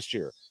season last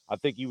year. I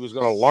think he was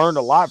going to learn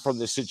a lot from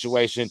this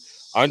situation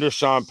under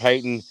Sean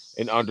Payton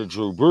and under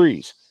Drew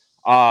Brees.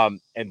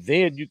 And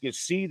then you can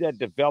see that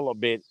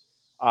development.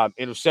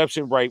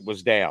 Interception rate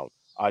was down.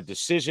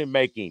 Decision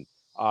making,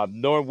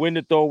 knowing when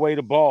to throw away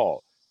the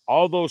ball.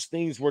 All those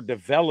things were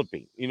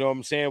developing. You know what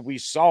I'm saying? We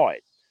saw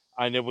it.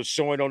 And it was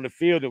showing on the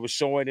field. It was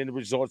showing in the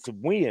results of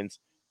wins.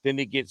 Then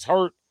he gets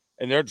hurt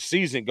and their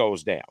season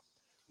goes down.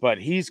 But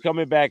he's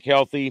coming back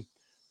healthy.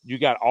 You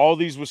got all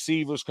these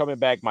receivers coming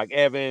back: Mike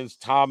Evans,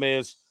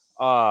 Thomas,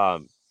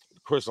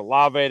 Chris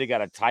Olave. They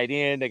got a tight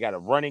end. They got a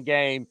running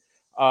game.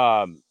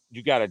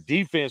 You got a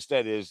defense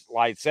that is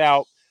lights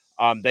out.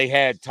 They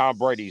had Tom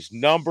Brady's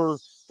number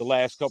the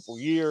last couple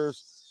of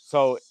years.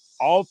 So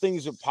all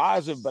things are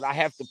positive, but I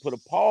have to put a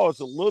pause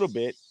a little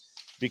bit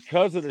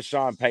because of the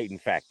Sean Payton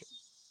factor.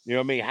 You know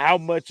what I mean? How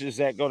much is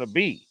that going to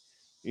be?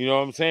 You know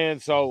what I'm saying?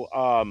 So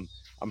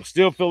I'm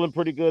still feeling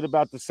pretty good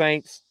about the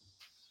Saints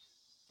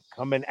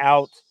coming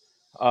out.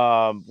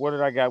 Where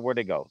did I got? Where'd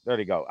they go? There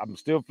they go. I'm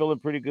still feeling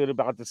pretty good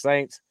about the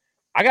Saints.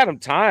 I got them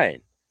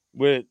tying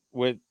with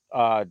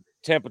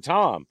Tampa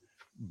Tom,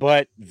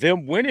 but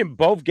them winning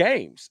both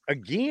games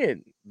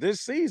again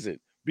this season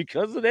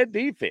because of that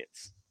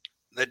defense.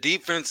 The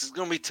defense is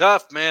going to be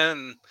tough,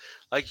 man.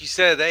 Like you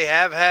said, they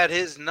have had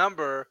his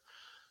number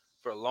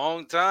for a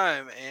long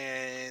time,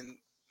 and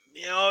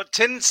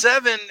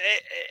 10-7.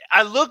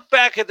 I look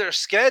back at their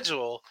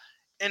schedule,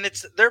 and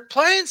they're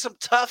playing some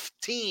tough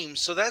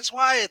teams, so that's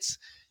why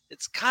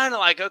it's kind of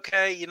like,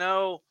 okay,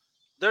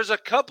 there's a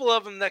couple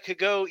of them that could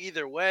go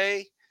either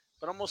way,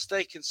 but I'm gonna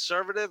stay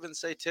conservative and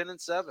say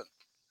 10-7.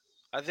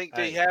 I think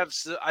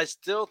I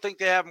still think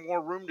they have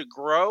more room to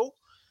grow,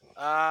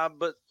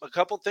 but a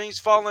couple things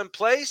fall in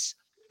place.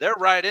 They're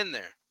right in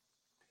there.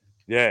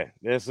 Yeah,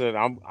 listen,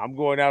 I'm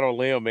going out on a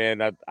limb,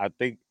 man. I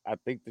think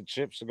the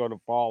chips are going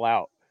to fall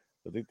out.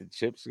 I think the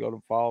chips are going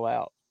to fall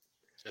out.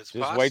 It's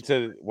Just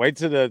possible. wait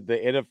to the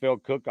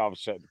NFL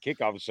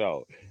kickoff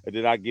show, and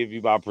then I give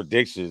you my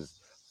predictions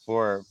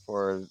for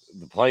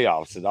the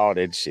playoffs and all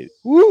that shit.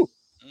 Woo!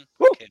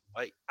 I can't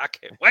wait. I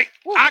can't wait.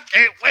 I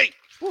can't wait.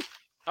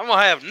 I'm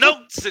gonna have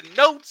notes and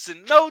notes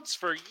and notes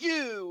for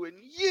you and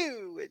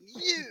you and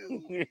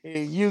you.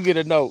 You get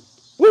a note.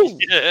 Woo!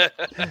 Yeah.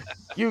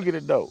 You get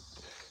a note.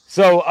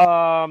 So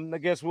I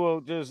guess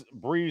we'll just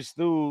breeze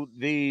through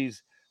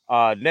these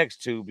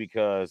next two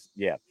because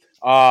the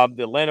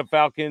Atlanta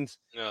Falcons,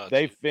 Oh,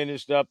 they gee.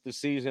 finished up the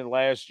season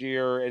last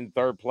year in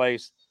third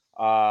place.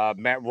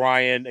 Matt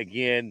Ryan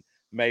again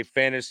made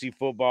fantasy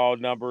football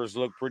numbers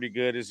look pretty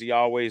good as he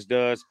always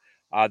does.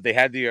 They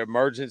had the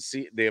emergence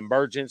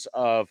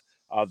of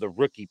the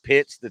rookie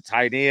Pitts, the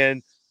tight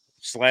end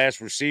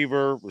slash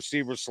receiver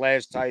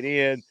slash tight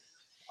end.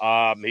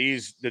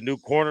 He's the new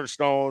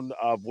cornerstone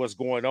of what's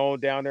going on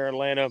down there in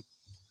Atlanta.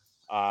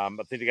 I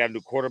think they got a new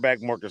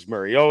quarterback, Marcus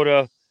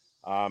Mariota.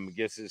 I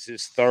guess it's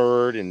his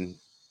third and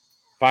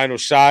final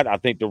shot. I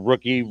think the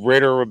rookie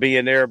Ritter will be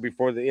in there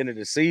before the end of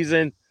the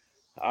season.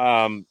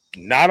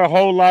 Not a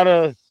whole lot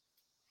of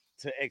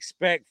to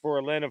expect for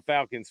Atlanta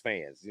Falcons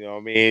fans. You know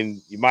what I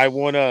mean? You might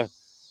want to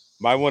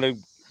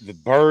the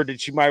bird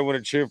that you might want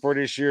to cheer for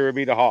this year would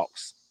be the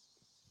Hawks.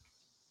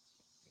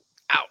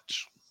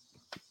 Ouch.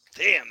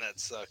 Damn, that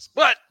sucks.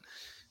 But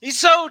he's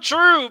so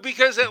true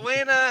because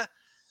Atlanta,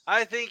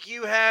 I think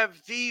you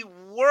have the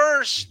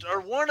worst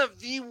or one of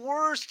the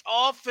worst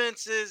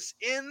offenses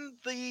in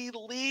the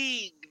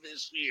league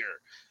this year.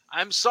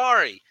 I'm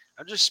sorry.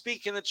 I'm just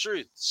speaking the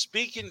truth,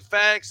 speaking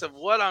facts of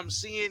what I'm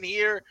seeing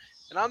here.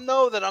 And I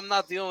know that I'm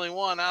not the only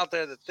one out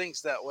there that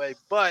thinks that way,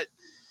 but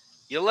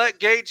you let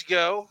Gage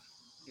go,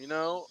 you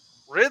know,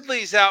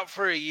 Ridley's out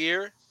for a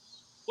year.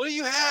 What do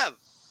you have?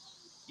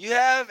 You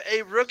have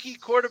a rookie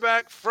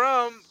quarterback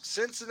from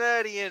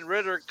Cincinnati and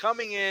Ritter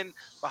coming in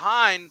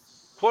behind,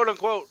 quote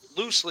unquote,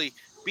 loosely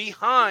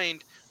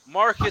behind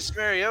Marcus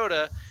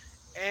Mariota.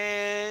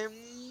 And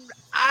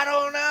I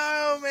don't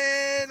know,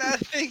 man. I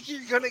think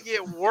you're going to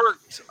get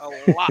worked a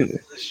lot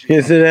this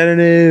year. He said, I don't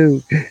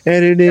know. I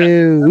don't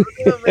know.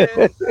 I don't know, man.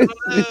 I don't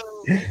know.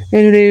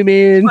 I don't know,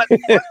 man.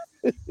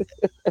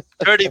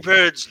 Dirty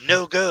Birds,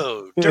 no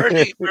go.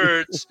 Dirty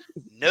Birds,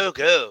 no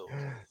go.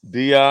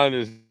 Dion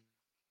is.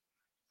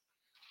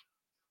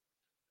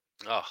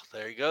 Oh,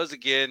 there he goes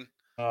again.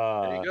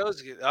 There he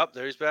goes again. Oh,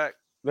 there he's back.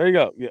 There you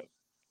go.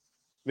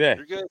 Yeah.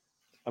 You're good.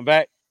 I'm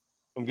back.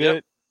 I'm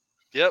good.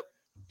 Yep.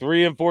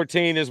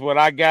 3-14 is what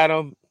I got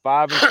them.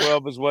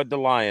 5-12 is what the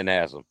Lion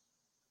has them.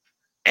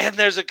 And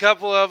there's a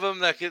couple of them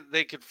that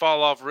they could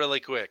fall off really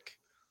quick.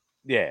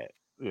 Yeah.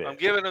 I'm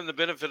giving them the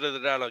benefit of the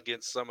doubt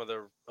against some of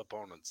their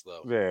opponents,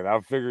 though. Man, I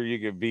figure you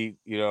could beat,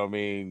 you know what I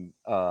mean?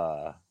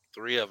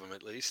 3 of them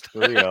at least.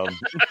 3 of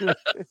them.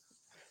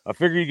 I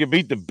figure you could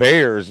beat the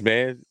Bears,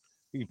 man.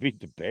 You beat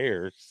the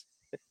Bears.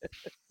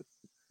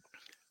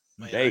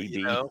 Maybe.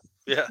 You know,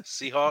 yeah,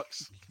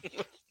 Seahawks.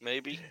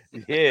 Maybe.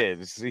 Yeah,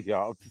 the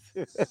Seahawks.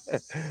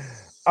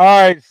 All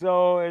right,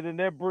 so and then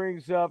that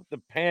brings up the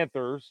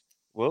Panthers.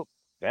 Well,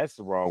 that's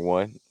the wrong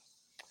one.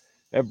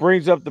 That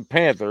brings up the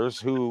Panthers,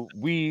 who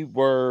we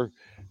were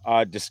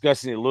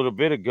discussing a little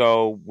bit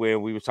ago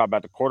when we were talking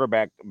about the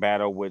quarterback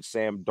battle with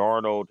Sam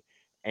Darnold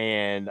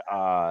and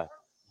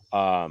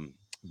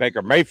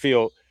Baker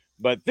Mayfield.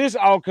 But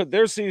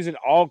their season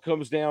all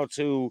comes down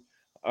to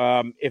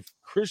if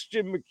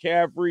Christian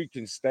McCaffrey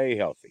can stay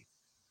healthy.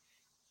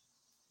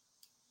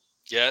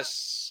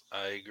 Yes,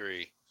 I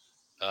agree.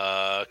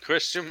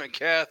 Christian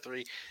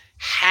McCaffrey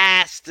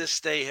has to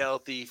stay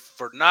healthy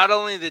for not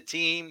only the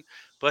team,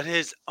 but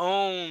his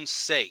own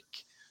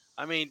sake.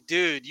 I mean,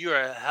 dude,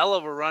 you're a hell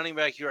of a running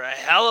back. You're a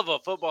hell of a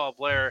football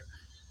player.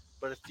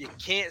 But if you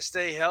can't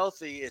stay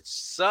healthy, it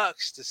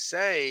sucks to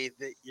say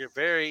that you're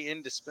very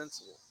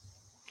indispensable.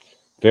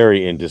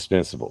 Very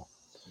indispensable.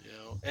 You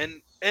know,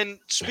 and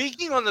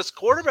speaking on this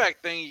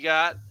quarterback thing you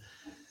got,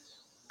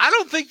 I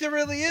don't think there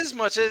really is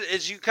much,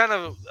 as you kind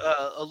of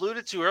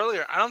alluded to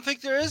earlier. I don't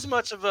think there is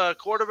much of a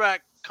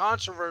quarterback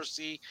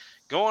controversy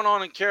going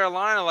on in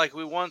Carolina like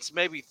we once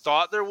maybe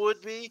thought there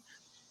would be.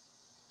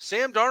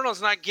 Sam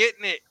Darnold's not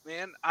getting it,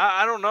 man.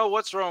 I don't know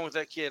what's wrong with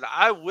that kid.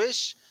 I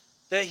wish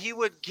that he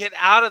would get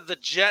out of the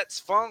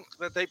Jets funk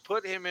that they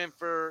put him in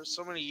for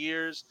so many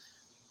years.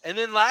 And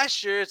then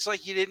last year, it's like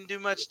he didn't do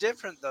much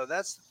different, though.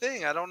 That's the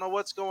thing. I don't know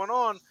what's going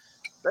on.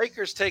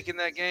 Baker's taking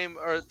that game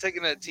or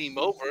taking that team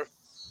over.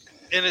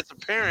 And it's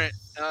apparent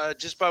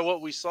just by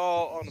what we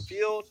saw on the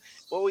field,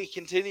 what we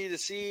continue to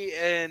see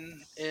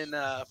in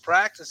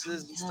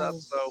practices and stuff.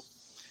 So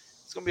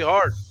it's going to be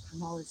hard.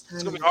 It's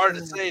going to be hard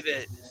to say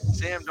that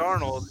Sam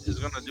Darnold is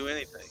going to do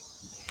anything.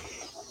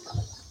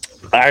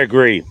 I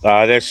agree.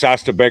 That's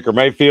shots to Baker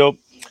Mayfield.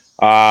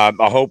 I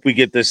hope we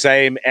get the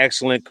same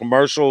excellent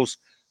commercials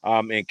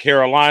in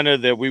Carolina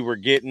that we were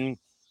getting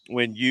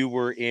when you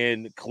were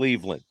in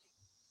Cleveland.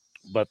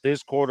 But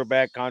this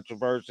quarterback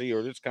controversy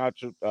or this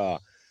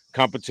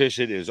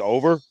competition is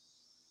over.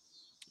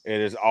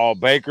 It is all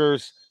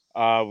Bakers.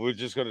 We're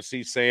just going to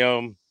see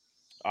Sam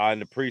in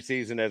the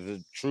preseason as a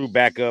true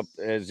backup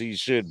as he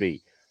should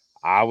be.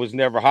 I was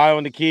never high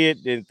on the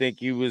kid. Didn't think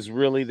he was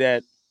really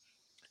that,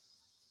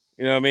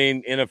 you know what I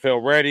mean,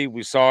 NFL ready.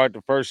 We saw it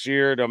the first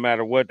year. No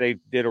matter what they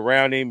did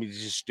around him, he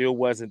just still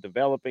wasn't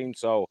developing.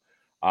 So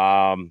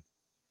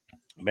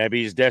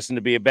maybe he's destined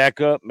to be a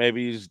backup.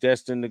 Maybe he's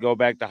destined to go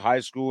back to high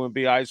school and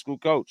be a high school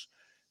coach.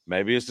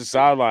 Maybe it's the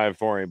sideline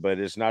for him, but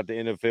it's not the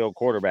NFL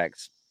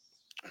quarterbacks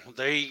Well,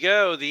 there you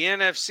go. The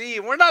NFC.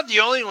 We're not the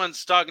only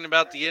ones talking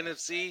about the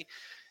NFC.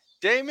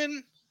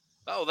 Damon.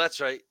 Oh, that's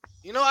right.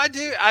 I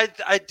do.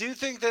 I do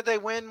think that they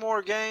win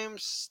more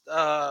games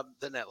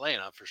than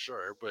Atlanta for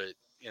sure. But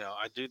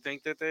I do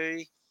think that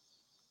they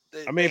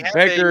have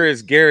Baker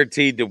is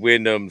guaranteed to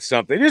win them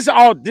something.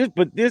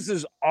 This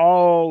is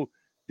all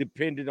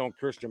dependent on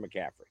Christian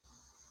McCaffrey.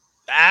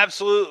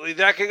 Absolutely,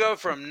 that could go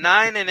from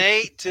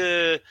 9-8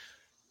 to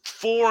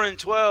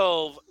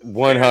 4-12.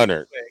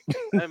 100.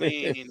 I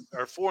mean,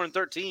 or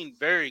 4-13,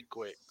 very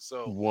quick.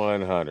 So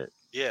 100.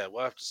 Yeah,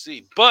 we'll have to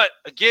see. But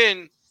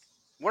again,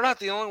 we're not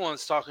the only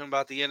ones talking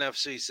about the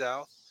NFC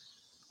South.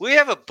 We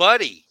have a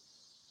buddy.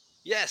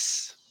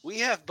 Yes, we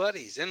have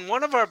buddies. And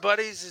one of our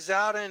buddies is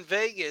out in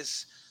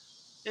Vegas,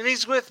 and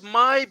he's with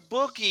my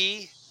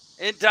bookie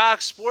and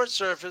Doc Sports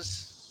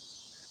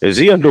Surface. Is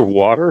he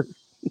underwater?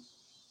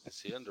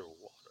 Is he underwater?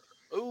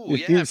 Oh,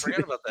 yeah, I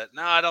forgot about that.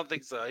 No, I don't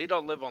think so. He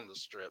don't live on the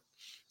strip.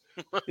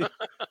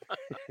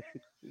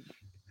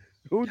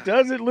 Who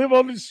doesn't live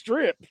on the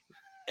strip?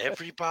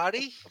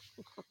 Everybody?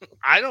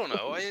 I don't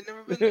know. I ain't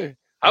never been there.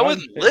 I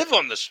wouldn't live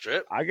on the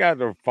strip. I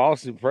got a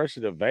false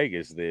impression of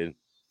Vegas then.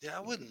 Yeah, I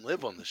wouldn't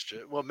live on the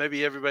strip. Well,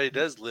 maybe everybody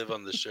does live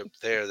on the strip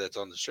there that's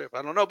on the strip.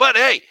 I don't know. But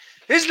hey,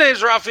 his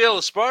name's Rafael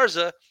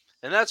Esparza,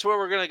 and that's where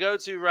we're going to go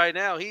to right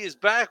now. He is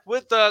back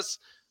with us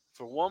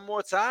for one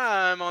more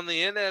time on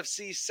the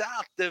NFC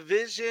South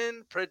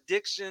Division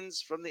predictions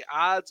from the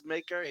odds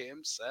maker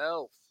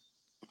himself.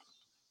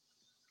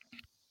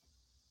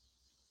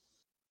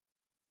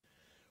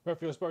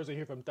 Rafael Esparza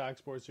here from Doc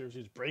Sports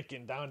Services,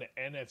 breaking down the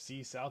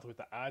NFC South with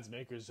the odds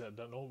makers.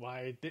 Didn't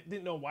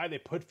know why they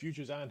put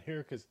futures on here,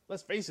 because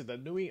let's face it, the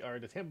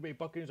Tampa Bay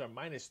Buccaneers are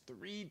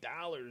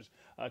 -$3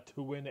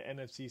 to win the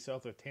NFC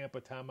South with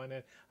Tampa Tom on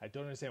it. I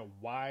don't understand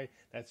why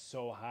that's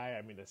so high.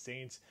 I mean, the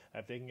Saints,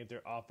 if they can get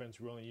their offense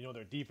rolling,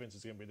 their defense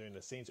is going to be doing.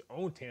 The Saints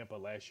owned Tampa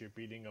last year,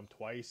 beating them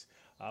twice,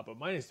 but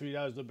 -$3 is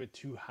a little bit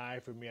too high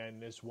for me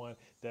on this one.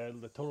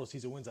 The total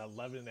season wins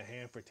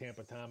 11.5 for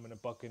Tampa Tom and the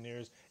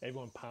Buccaneers.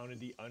 Everyone pounded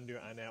the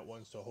under on that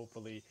one, so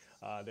hopefully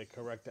they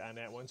correct on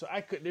that one. So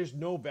there's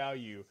no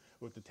value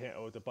with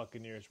the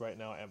Buccaneers right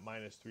now at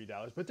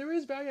 -$3, but there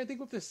is value, I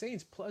think, with the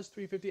Saints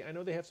 +350. I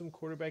know they have some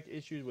quarterback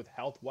issues with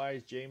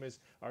health-wise. Jameis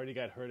already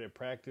got hurt at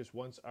practice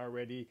once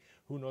already.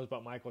 Who knows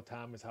about Michael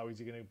Thomas? How is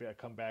he going to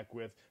come back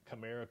with?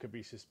 Kamara could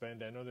be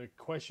suspended. I know there are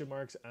question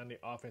marks on the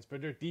offense,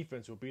 but their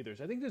defense will be there.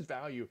 So I think there's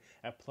value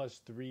at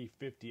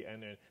 +350,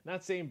 and then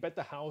not saying bet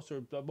the house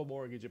or double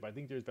mortgage it, but I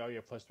think there's value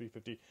at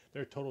 +350.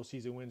 Their total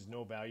season wins,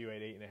 no value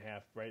at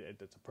 8.5. Right,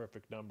 that's a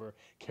perfect number.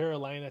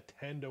 Carolina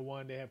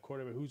 10-1. They have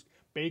quarterback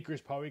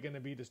Baker's probably going to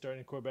be the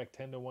starting quarterback,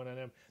 10-1 on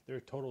them. Their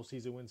total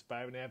season wins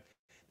 5.5.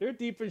 Their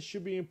defense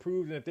should be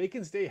improved, and if they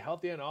can stay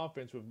healthy on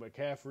offense with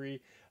McCaffrey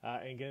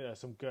and get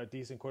some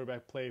decent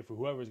quarterback play for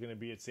whoever's going to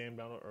be at Sam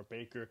Darnold or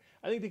Baker,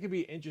 I think they could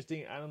be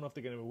interesting. I don't know if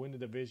they're going to win the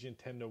division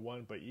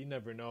 10-1, but you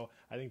never know.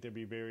 I think they'd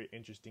be a very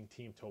interesting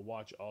team to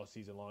watch all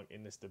season long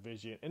in this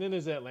division. And then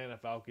there's the Atlanta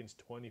Falcons,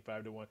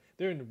 25-1.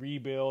 They're in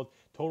rebuild.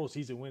 Total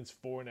season wins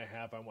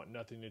 4.5. I want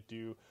nothing to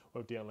do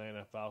with the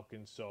Atlanta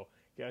Falcons. So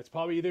yeah, it's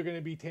probably either going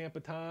to be Tampa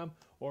Tom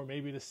or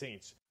maybe the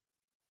Saints.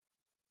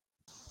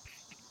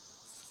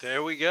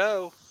 There we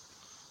go.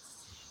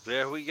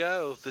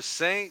 The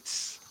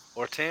Saints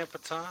or Tampa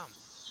Tom.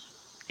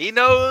 He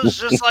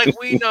knows, just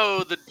like we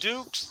know, the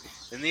Dukes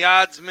and the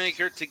odds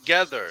maker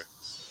together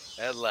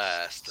at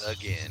last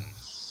again.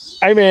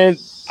 Hey man,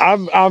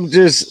 I'm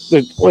just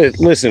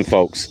listen,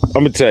 folks.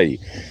 I'm gonna tell you,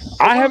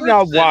 I have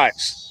not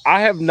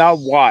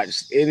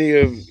watched any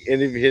of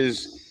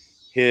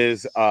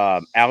his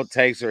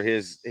outtakes or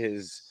his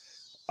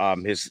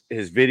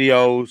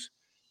videos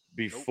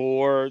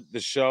before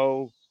the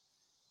show.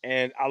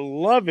 And I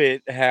love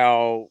it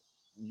how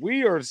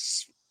we are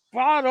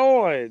spot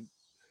on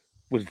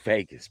with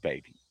Vegas,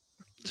 baby.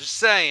 Just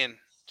saying.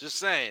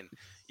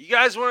 You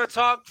guys want to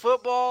talk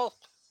football?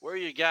 We're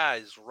your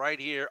guys right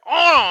here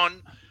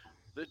on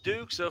the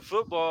Dukes of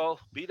Football,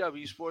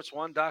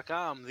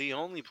 BWSports1.com, the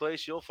only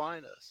place you'll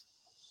find us.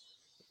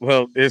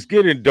 Well, it's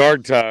getting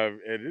dark time,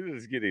 and it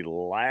is getting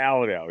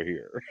loud out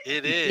here.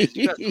 It is.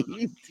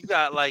 You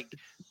got like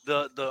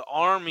the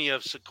army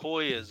of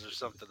sequoias or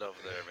something over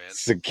there, man.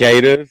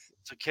 Cicadas.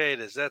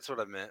 That's what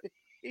I meant.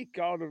 He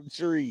called them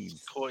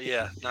trees.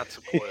 Yeah, not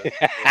sequoia.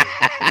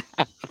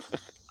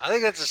 I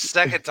think that's the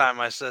second time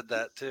I said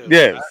that too.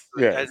 Yes.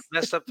 I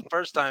messed up the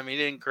first time. He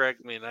didn't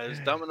correct me, and I was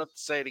dumb enough to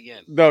say it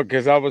again. No,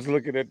 because I was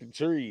looking at the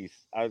trees.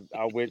 I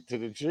went to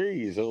the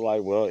trees. I was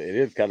like, well, it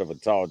is kind of a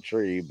tall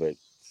tree, but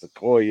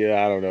sequoia,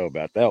 I don't know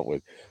about that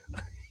one.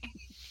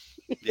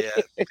 Yeah,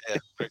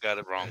 I got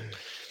it wrong.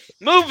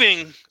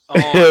 Moving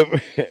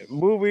on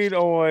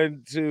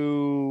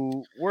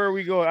to where are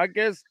we going? I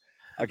guess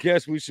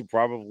we should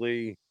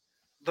probably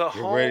get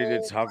ready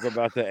to talk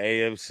about the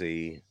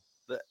AFC.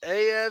 The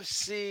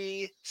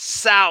AFC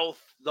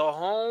South. The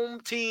home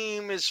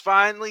team is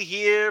finally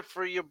here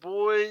for your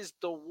boys,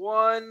 the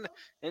one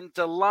and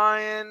the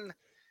Lion.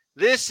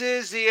 This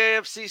is the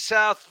AFC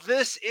South.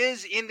 This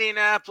is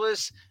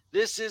Indianapolis.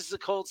 This is the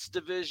Colts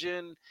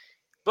division.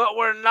 But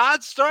we're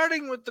not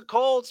starting with the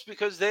Colts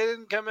because they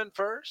didn't come in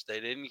first. They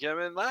didn't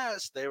come in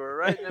last. They were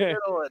right in the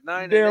middle at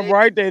 9 Damn and 8.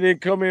 right they didn't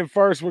come in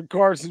first with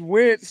Carson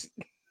Wentz.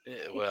 Yeah,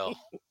 well,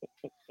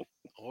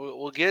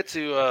 we'll get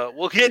to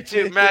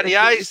Matty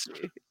Ice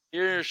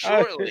here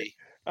shortly.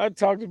 I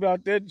talked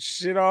about that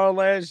shit all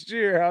last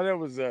year. How that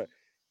was a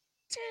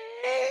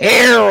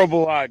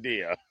terrible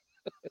idea.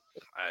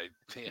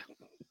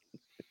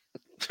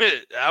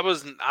 I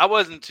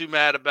wasn't too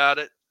mad about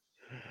it.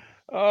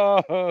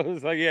 Oh,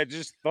 it's like, yeah,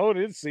 just throw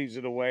this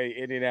season away,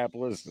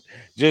 Indianapolis.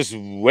 Just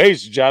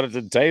waste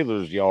Jonathan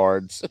Taylor's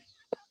yards.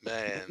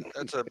 Man,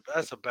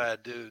 that's a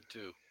bad dude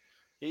too.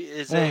 He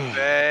is a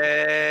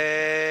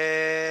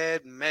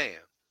bad man.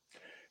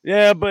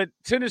 Yeah, but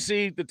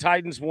Tennessee, the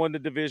Titans won the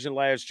division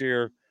last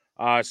year,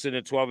 sitting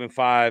at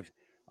 12-5,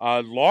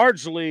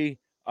 largely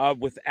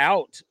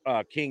without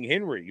King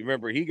Henry. You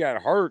remember he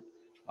got hurt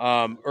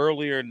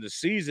earlier in the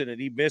season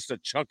and he missed a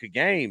chunk of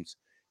games.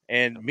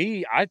 And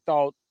I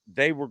thought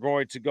they were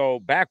going to go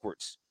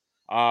backwards,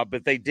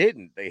 but they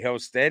didn't. They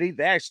held steady.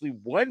 They actually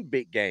won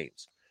big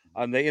games.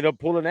 They ended up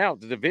pulling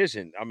out the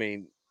division. I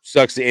mean,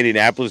 sucks that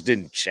Indianapolis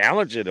didn't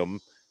challenge them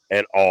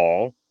at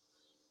all,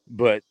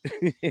 but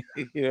you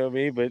know what I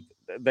mean? But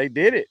they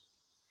did it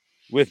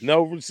with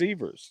no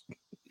receivers.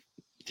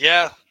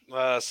 Yeah,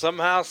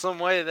 somehow, some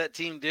way that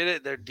team did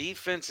it. Their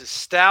defense is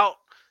stout.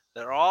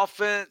 Their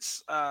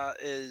offense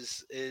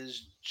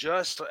is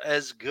just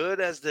as good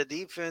as the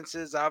defense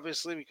is,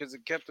 obviously, because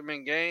it kept them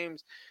in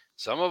games.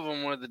 Some of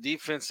them were the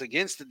defense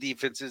against the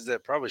defenses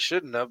that probably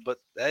shouldn't have, but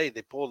hey,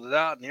 they pulled it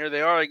out, and here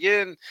they are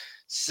again,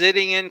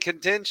 sitting in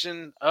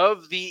contention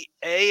of the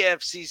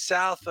AFC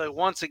South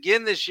once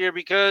again this year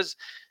because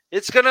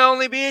it's going to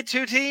only be a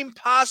two-team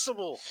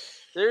possible.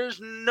 There's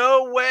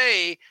no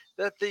way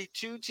that the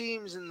two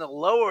teams in the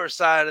lower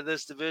side of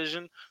this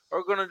division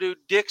are going to do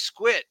dick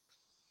squat.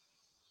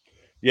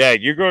 Yeah,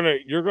 you're gonna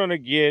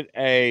get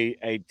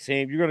a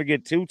team. You're gonna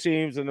get two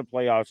teams in the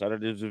playoffs out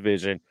of this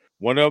division.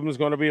 One of them is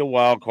going to be a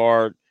wild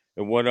card,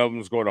 and one of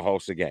them is going to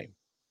host a game.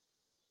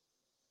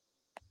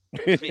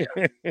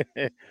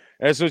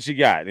 That's what you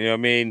got. You know what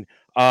I mean?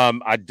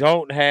 I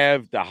don't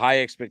have the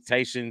high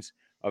expectations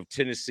of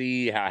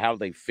Tennessee, how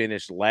they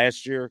finished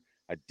last year.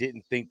 I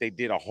didn't think they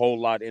did a whole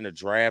lot in a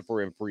draft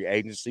or in free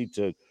agency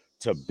to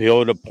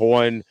build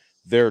upon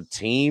their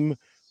team.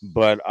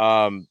 But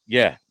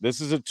yeah,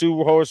 this is a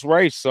 2-horse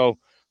race. So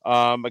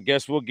I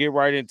guess we'll get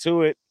right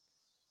into it.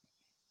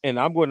 And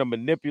I'm going to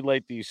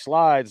manipulate these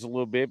slides a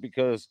little bit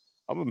because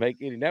I'm going to make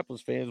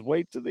Indianapolis fans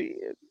wait to the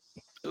end.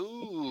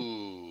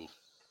 Ooh.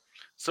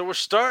 So we're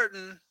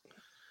starting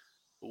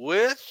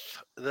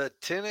with the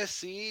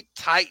Tennessee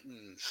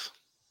Titans.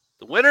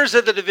 The winners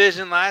of the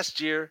division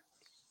last year.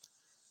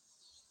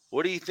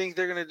 What do you think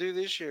they're going to do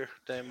this year,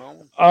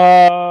 Damon?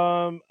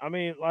 I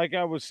mean, like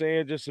I was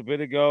saying just a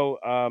bit ago,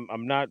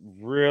 I'm not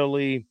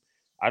really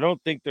 – I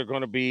don't think they're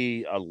going to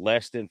be a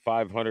less than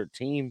 500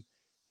 team.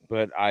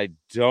 But I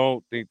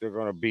don't think they're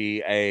going to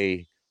be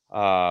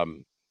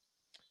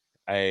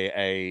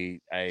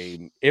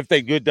if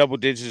they good double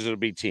digits, it'll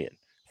be 10.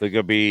 They're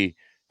going to be.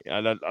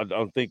 I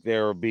don't think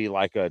there will be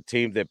like a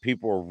team that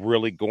people are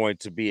really going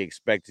to be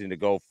expecting to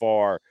go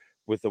far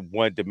with a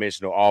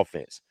one-dimensional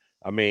offense.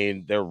 I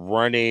mean, they're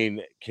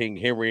running King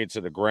Henry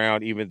into the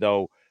ground, even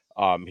though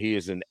he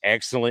is an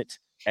excellent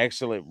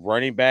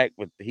running back,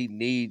 but he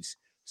needs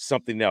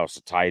something else,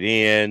 a tight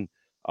end,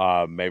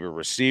 maybe a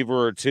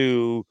receiver or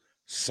two.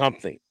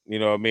 Something, you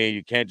know what I mean?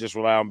 You can't just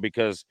rely on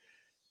because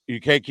you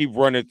can't keep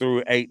running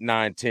through 8,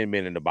 9, 10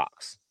 men in the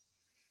box.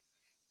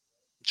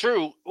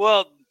 True.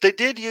 Well, they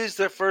did use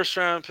their first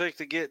round pick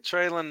to get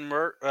Traylon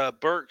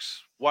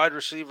Burks, wide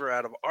receiver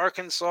out of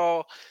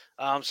Arkansas.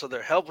 So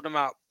they're helping him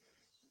out.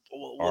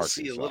 We'll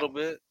see a little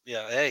bit.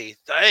 Yeah. Hey.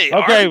 Okay,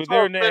 Arkansas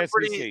they're in the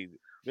SEC.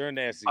 They're in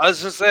the SEC. I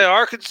was going to say,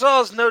 Arkansas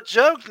is no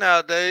joke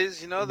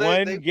nowadays. You know,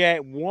 they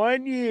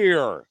 1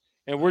 year,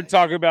 and we're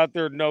talking about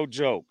they're no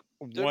joke.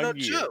 They're 1 no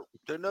year. joke.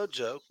 They're no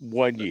joke.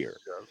 1 year.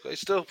 They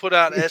still put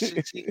out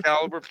SEC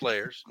caliber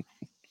players.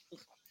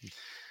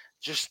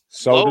 Just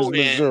so does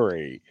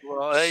Missouri.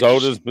 Well, hey, so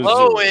does Missouri.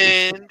 Low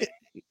end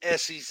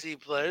SEC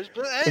players,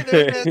 but hey,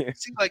 they're in the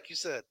SEC, like you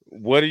said.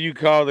 What do you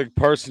call the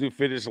person who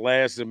finished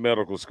last in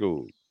medical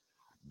school?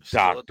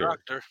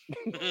 Doctor.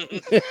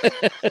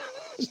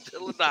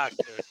 Still a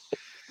doctor.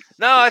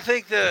 No, I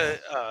think the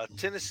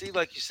Tennessee,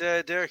 like you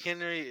said, Derrick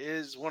Henry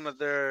is one of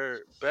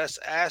their best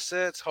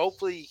assets.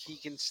 Hopefully he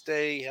can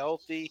stay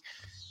healthy.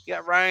 You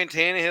got Ryan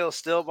Tannehill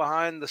still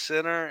behind the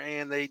center,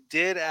 and they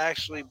did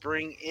actually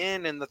bring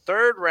in the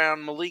third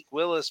round Malik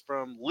Willis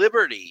from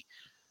Liberty.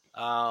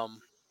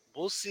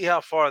 We'll see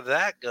how far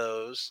that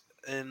goes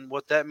and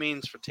what that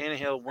means for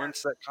Tannehill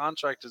once that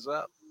contract is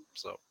up.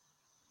 So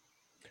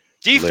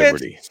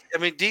defense, Liberty. I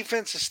mean,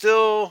 defense is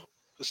still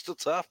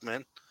tough,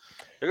 man.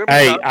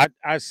 Hey,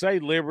 I say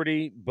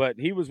Liberty, but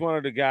he was one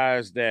of the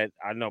guys that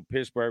I know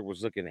Pittsburgh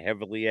was looking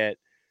heavily at,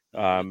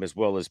 as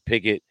well as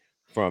Pickett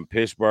from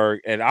Pittsburgh,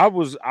 and I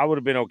would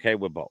have been okay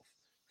with both.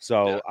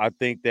 So Yeah. I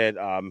think that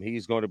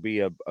he's going to be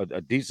a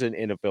decent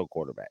NFL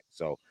quarterback.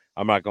 So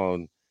I'm not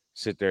going to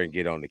sit there and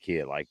get on the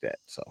kid like that.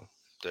 So,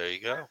 There you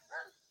go.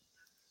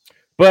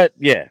 but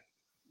yeah,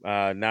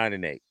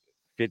 9-8,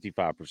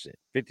 55%,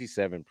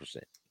 57%,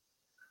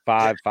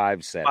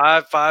 557.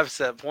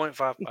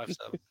 557.557.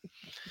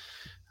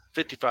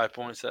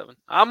 55.7.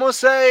 I'm gonna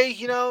say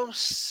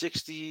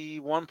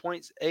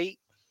 61.8.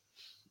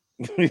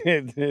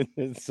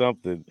 It's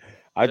something.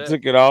 I Yeah.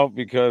 took it off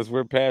because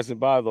we're passing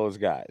by those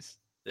guys.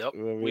 Yep. I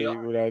We mean,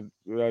 are.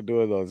 we're not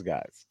doing those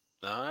guys.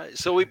 All right.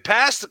 So we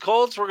passed the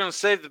Colts. We're gonna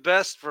save the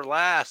best for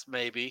last,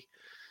 maybe.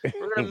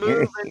 We're gonna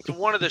move into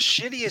one of the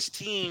shittiest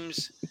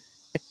teams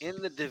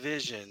in the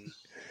division.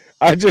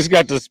 I just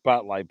got the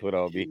spotlight put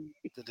on me. In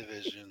the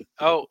division.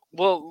 Oh,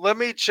 well, let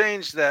me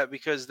change that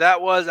because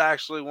that was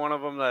actually one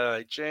of them that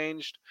I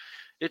changed.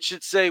 It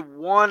should say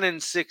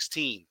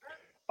 1-16.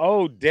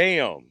 Oh,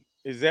 damn.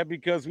 Is that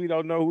because we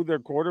don't know who their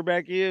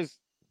quarterback is?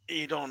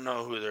 You don't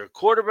know who their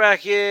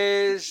quarterback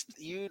is.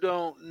 You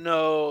don't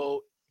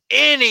know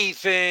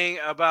anything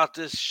about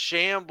this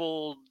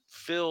shambled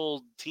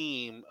filled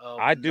team of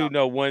I do nothing.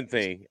 know one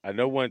thing. I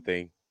know one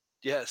thing.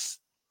 Yes,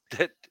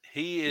 that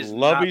he is not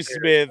Lovey there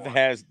Smith anymore.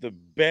 has the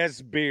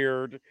best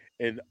beard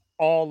in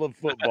all of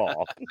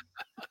football.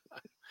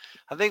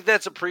 I think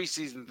that's a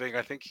preseason thing.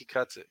 I think he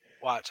cuts it.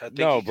 Watch. I think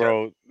No, he cut it.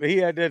 bro. He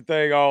had that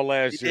thing all He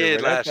last year,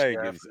 did man. That last thing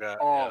year. I is forgot.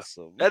 Yeah.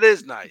 awesome. That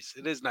is nice.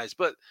 It is nice.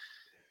 But Why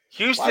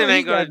Houston do he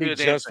ain't going got to to do be a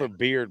damn just for thing.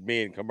 beard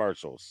men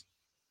commercials?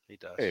 He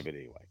does. Hey, but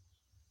anyway.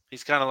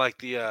 He's kind of like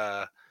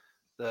the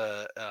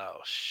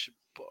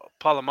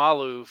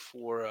Palomalu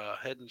for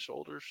Head and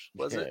Shoulders.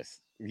 Was it?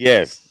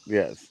 Yes.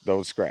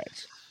 Don't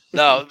scratch.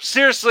 No,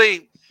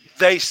 seriously,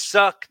 they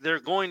suck. They're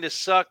going to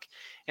suck.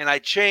 And I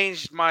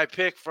changed my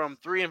pick from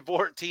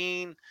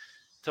 3-14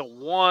 to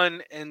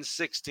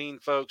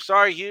 1-16, folks.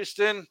 Sorry,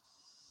 Houston.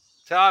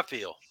 That's how I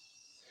feel.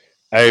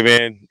 Hey,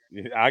 man,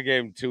 I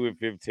gave him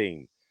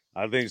 2-15.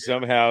 I think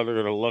somehow they're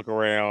going to look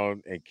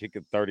around and kick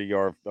a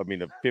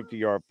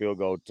 50-yard field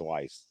goal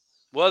twice.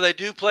 Well, they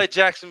do play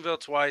Jacksonville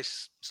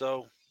twice,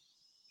 so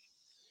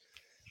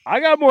I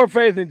got more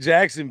faith in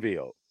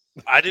Jacksonville.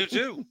 I do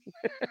too.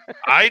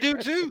 I do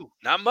too.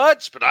 Not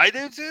much, but I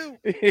do too.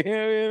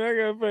 I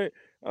got faith.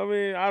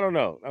 I don't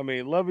know.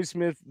 Lovey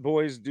Smith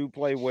boys do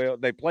play well.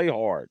 They play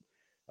hard.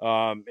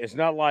 It's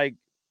not like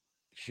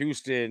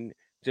Houston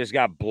just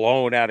got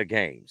blown out of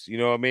games. You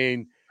know what I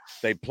mean?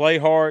 They play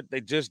hard.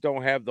 They just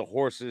don't have the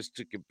horses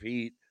to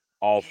compete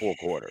all 4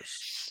 quarters.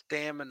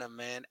 Stamina,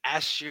 man.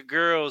 Ask your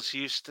girls,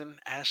 Houston.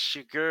 Ask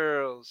your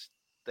girls.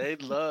 They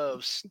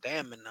love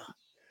stamina.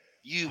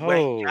 You ain't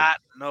Oh, got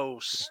no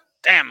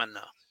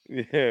stamina.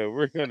 yeah,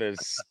 we're gonna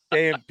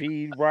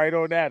stampede right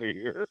on out of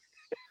here.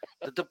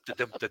 Da-dum.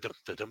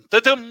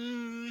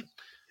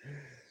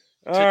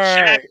 All To right.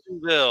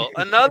 Jacksonville,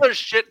 another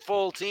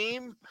shitful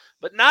team,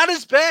 but not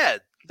as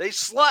bad. They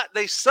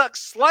suck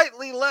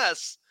slightly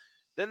less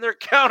than their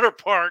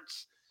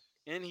counterparts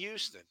in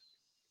Houston.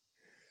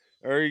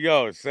 There you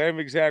go. Same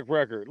exact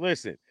record.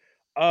 Listen,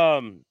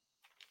 Trevor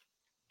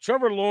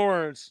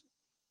Lawrence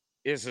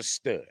is a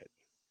stud.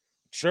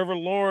 Trevor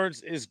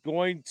Lawrence is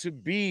going to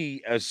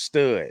be a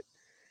stud.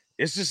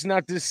 It's just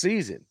not this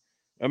season.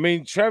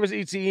 Travis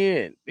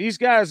Etienne, these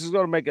guys is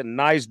going to make a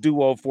nice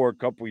duo for a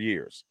couple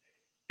years.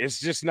 It's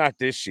just not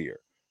this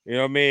year. You know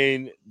what I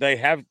mean?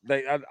 I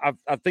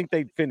think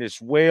they finished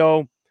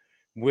well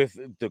with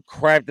the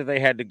crap that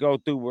they had to go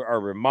through with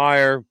Urban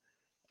Meyer.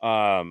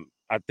 I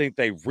think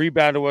they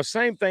rebounded. Well,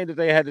 same thing that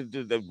they had to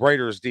do, the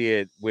Raiders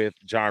did with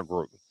John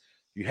Gruden.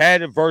 You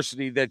had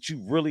adversity that you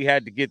really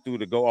had to get through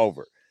to go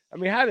over.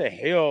 How the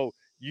hell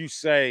you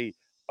say,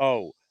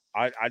 oh,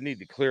 I need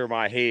to clear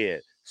my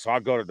head, so I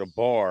go to the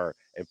bar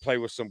and play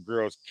with some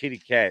girls kitty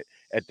cat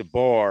at the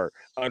bar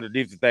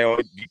underneath the thing.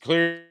 You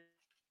clear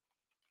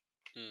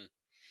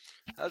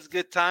That was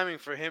good timing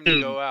for him to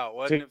go out,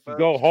 wasn't to it, folks?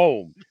 go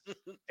home,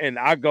 and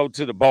I go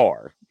to the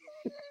bar.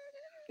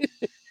 Hey.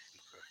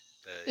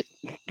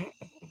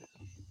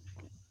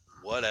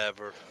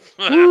 Whatever.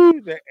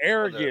 Woo, the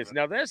arrogance. Whatever.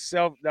 Now that's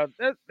self. Now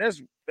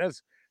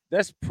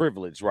that's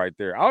privilege right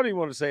there. I don't even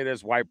want to say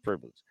that's white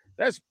privilege.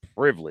 That's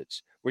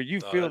privilege where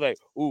you feel like,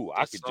 ooh,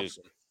 I That's could just,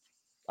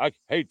 something.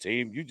 hey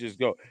team, you just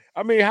go.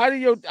 How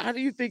do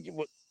you think?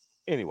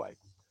 Anyway,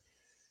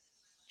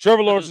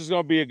 Trevor Lawrence is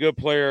going to be a good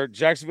player.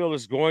 Jacksonville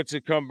is going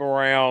to come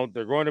around.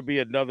 They're going to be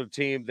another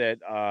team that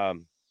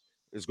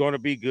is going to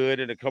be good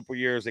in a couple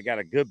years. They got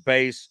a good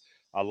base.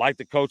 I like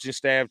the coaching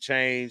staff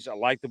change. I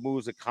like the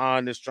moves that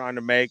Khan is trying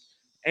to make.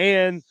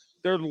 And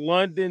they're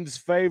London's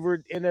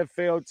favorite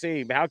NFL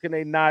team. How can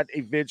they not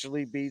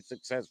eventually be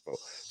successful?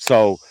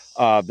 So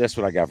that's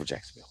what I got for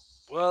Jacksonville.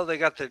 Well, they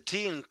got their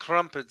tea and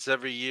crumpets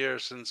every year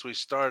since we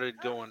started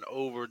going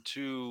over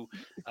to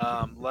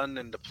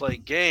London to play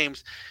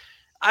games.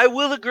 I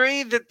will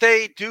agree that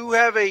they do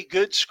have a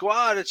good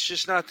squad. It's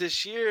just not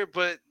this year,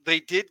 but they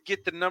did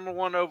get the number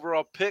 1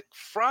 overall pick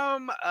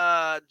from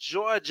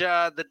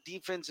Georgia, the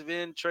defensive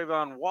end,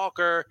 Trayvon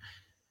Walker.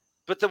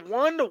 But the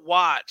one to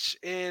watch,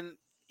 and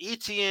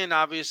ETN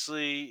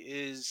obviously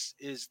is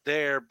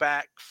there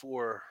back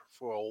for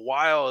a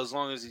while as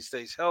long as he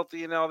stays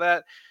healthy and all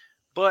that.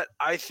 But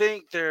I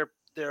think their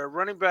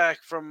running back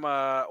from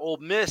Ole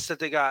Miss that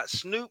they got,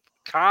 Snoop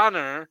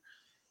Connor,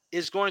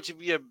 is going to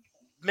be a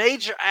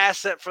major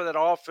asset for that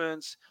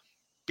offense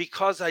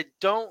because I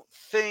don't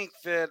think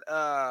that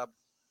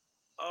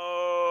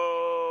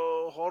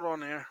hold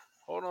on here.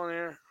 Hold on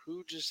here.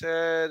 Who just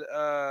had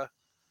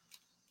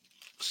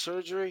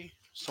surgery?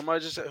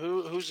 Somebody just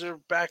who's their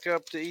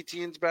backup? The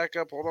ETN's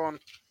backup. Hold on.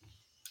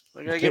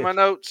 I gotta get my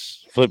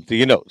notes. Flip through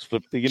your notes.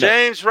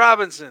 James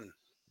Robinson.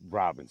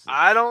 Robinson.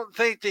 I don't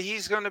think that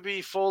he's going to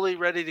be fully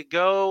ready to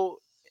go.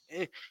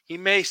 He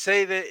may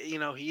say that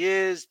he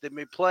is. They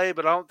may play,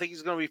 but I don't think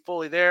he's going to be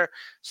fully there.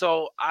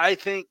 So I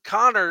think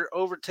Connor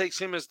overtakes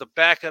him as the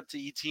backup to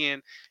ETN,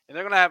 and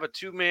they're going to have a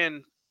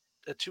two-man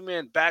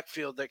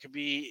backfield that could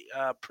be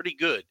pretty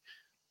good,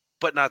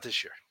 but not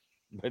this year.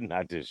 But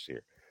not this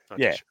year. Not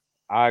Yeah, this year.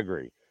 I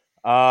agree.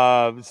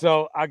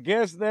 So I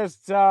guess that's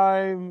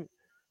time.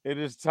 It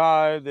is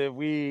time that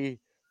we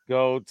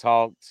go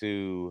talk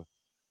to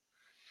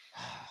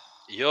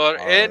Your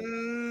our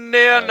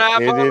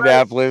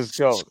Indianapolis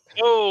Colts.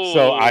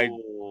 So I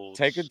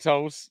take a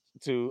toast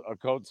to a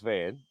Colts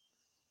fan.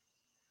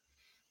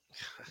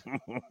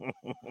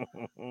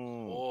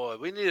 Boy,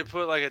 we need to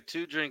put like a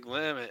 2-drink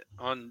limit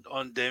on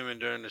Damon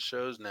during the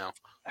shows now.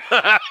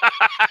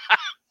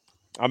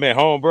 I'm at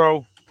home,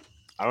 bro.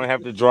 I don't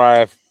have to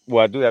drive.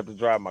 Well, I do have to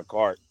drive my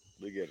cart.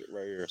 Look at it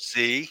right here.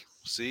 See,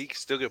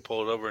 still get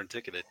pulled over and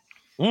ticketed.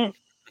 All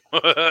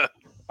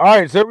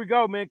right, so here we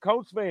go, man.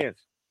 Colts fans.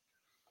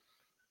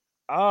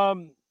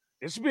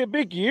 This will be a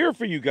big year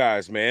for you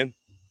guys, man.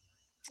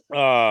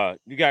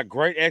 You got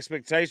great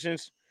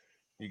expectations.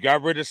 You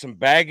got rid of some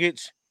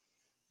baggage.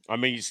 I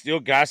mean, you still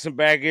got some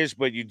baggage,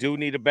 but you do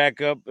need a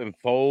backup. And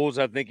Foles,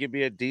 I think it'd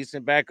be a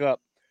decent backup.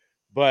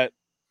 But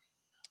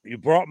you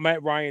brought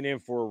Matt Ryan in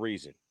for a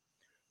reason.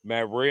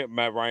 Matt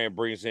Ryan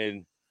brings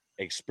in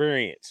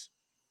experience.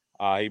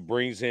 He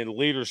brings in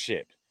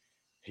leadership.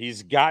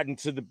 He's gotten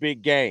to the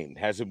big game.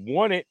 Hasn't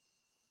won it,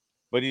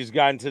 but he's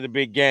gotten to the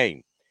big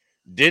game.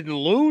 Didn't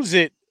lose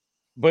it,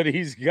 but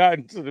he's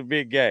gotten to the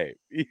big game.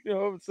 You know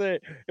what I'm saying?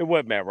 It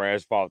wasn't Matt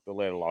Ryan's fault the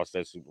Atlanta lost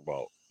that Super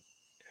Bowl.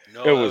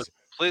 No, it was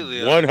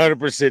completely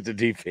 100% the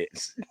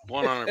defense.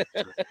 100%.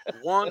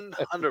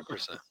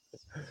 100%.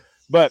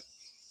 But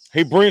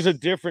he brings a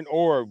different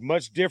aura,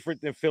 much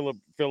different than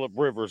Philip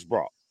Rivers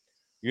brought.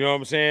 You know what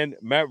I'm saying?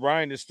 Matt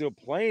Ryan is still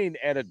playing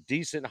at a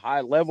decent high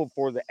level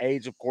for the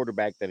age of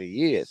quarterback that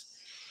he is.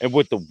 And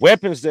with the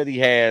weapons that he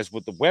has,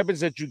 with the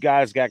weapons that you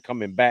guys got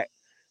coming back,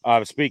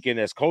 speaking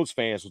as Colts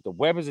fans, with the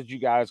weapons that you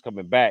guys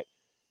coming back,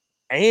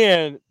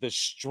 and the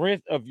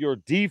strength of your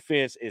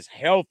defense is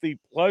healthy.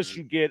 Plus,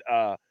 you get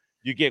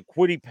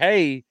Kwity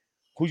Paye,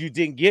 who you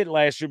didn't get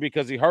last year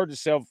because he hurt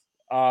himself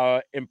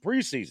in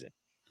preseason.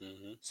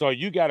 Mm-hmm. So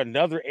you got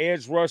another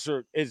edge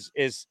rusher.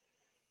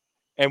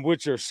 And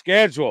with your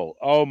schedule,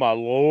 oh my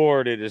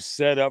Lord, it is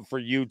set up for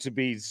you to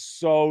be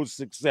so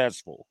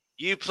successful.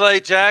 You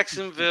play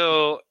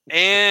Jacksonville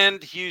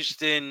and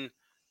Houston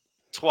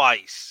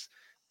twice.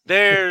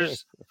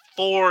 There's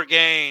 4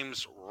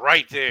 games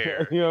right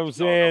there. You know what I'm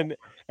saying?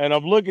 And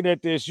I'm looking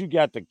at this. You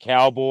got the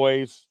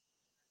Cowboys,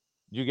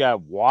 you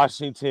got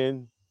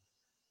Washington,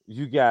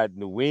 you got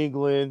New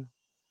England.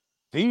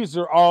 These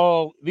are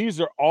all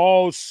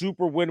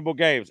super winnable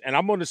games. And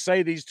I'm going to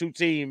say these two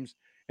teams,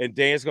 and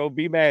Dan's going to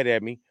be mad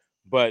at me,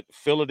 but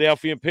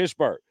Philadelphia and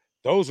Pittsburgh,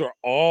 those are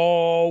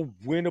all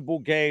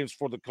winnable games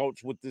for the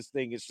Colts with this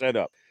thing is set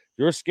up.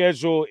 Your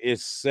schedule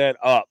is set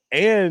up,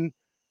 and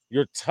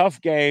your tough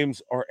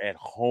games are at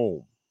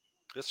home.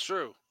 That's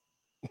true.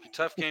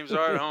 Tough games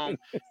are at home.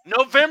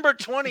 November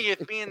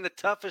 20th being the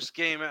toughest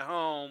game at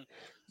home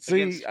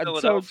against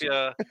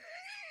Philadelphia.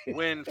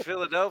 When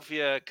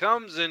Philadelphia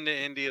comes into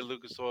India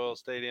Lucas Oil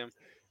Stadium,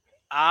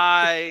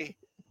 I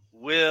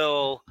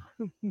will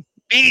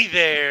be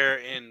there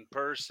in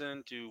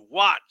person to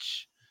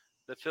watch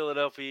the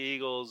Philadelphia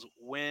Eagles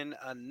win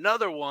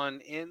another one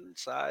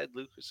inside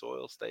Lucas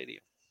Oil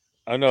Stadium.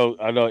 I know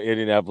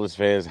Indianapolis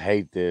fans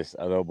hate this.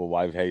 I know my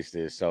wife hates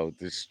this. So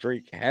the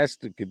streak has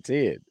to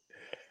contend.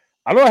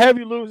 I don't have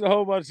you lose a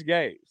whole bunch of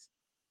games,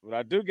 but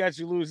I do got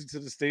you losing to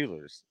the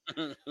Steelers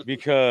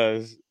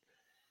because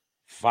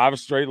 5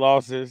 straight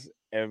losses,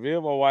 and me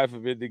and my wife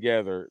have been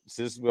together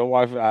since my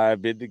wife and I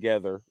have been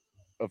together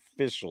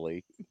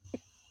officially.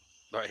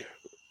 Right.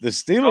 The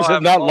Steelers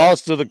have not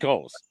lost to the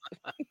Colts.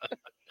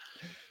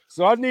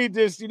 So I need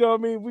this, you know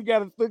what I mean? We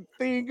got a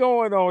thing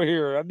going on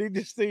here. I need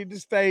this thing to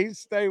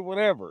stay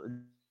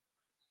whatever.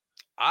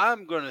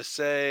 I'm going to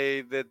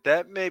say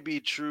that may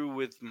be true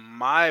with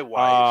my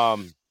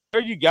wife.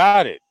 There you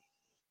got it.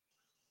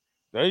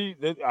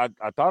 I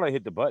thought I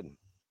hit the button.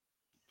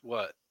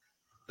 What?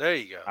 There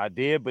you go. I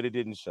did, but it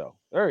didn't show.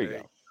 There you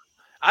go.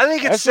 I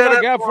think it's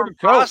set up for the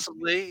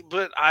possibly,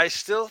 but I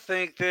still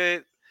think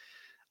that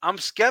I'm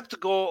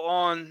skeptical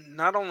on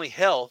not only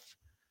health,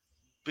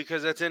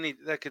 because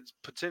that could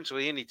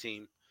potentially any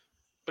team,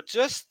 but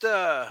just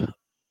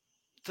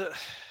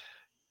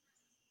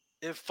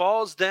it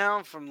falls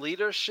down from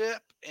leadership,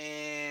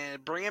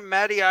 and bringing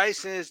Matty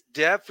Ice in is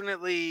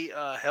definitely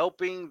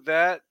helping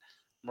that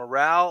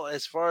morale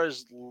as far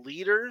as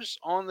leaders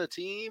on the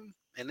team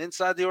and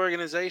inside the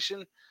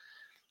organization.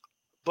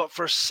 But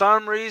for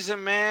some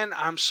reason, man,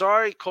 I'm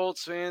sorry,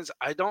 Colts fans,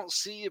 I don't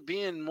see it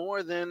being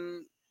more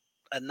than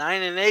a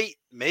 9-8,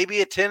 maybe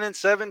a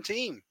 10-7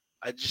 team.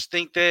 I just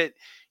think that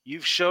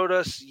you've showed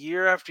us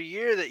year after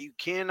year that you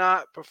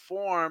cannot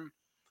perform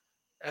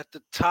at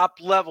the top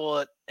level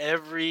at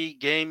every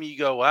game you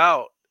go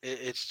out.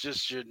 It's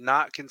just you're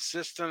not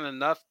consistent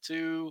enough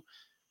to,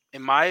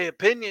 in my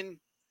opinion,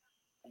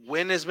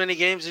 win as many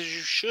games as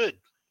you should.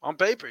 On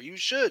paper, you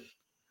should.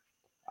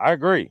 I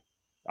agree.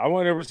 I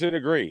 100%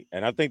 agree.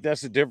 And I think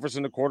that's the difference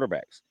in the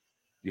quarterbacks.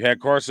 You had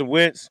Carson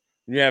Wentz,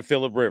 and you had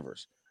Phillip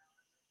Rivers.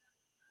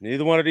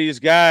 Neither one of these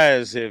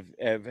guys have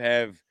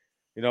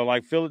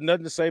like Phillip,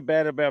 nothing to say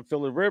bad about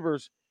Phillip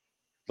Rivers.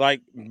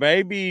 Like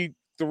maybe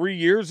 3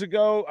 years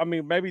ago,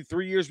 maybe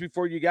 3 years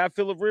before you got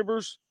Phillip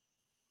Rivers,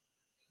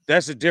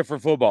 that's a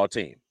different football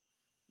team.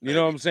 You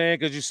know what I'm saying?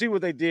 Because you see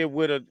what they did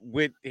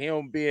with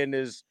him being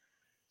as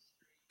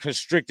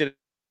constricted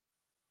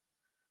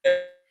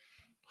as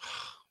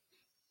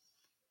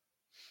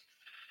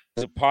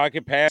a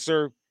pocket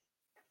passer.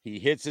 He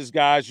hits his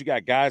guys. You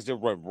got guys that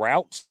run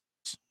routes.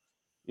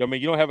 You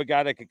don't have a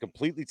guy that can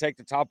completely take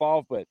the top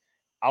off, but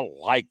I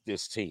like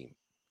this team.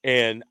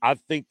 And I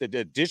think that the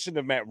addition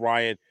of Matt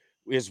Ryan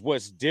is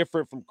what's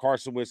different from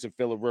Carson Wentz and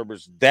Phillip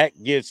Rivers. That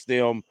gets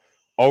them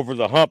over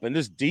the hump. And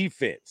this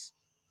defense,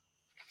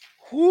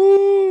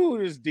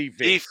 this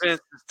defense.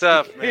 Defense is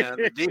tough, man.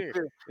 The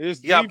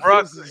defense, you got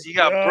Brucker.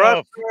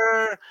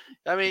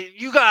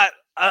 You got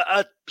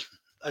a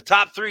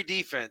top 3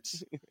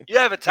 defense. You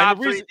have a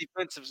top 3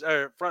 defensive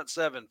or front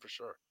 7 for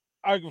sure.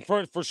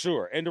 For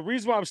sure. And the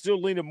reason why I'm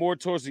still leaning more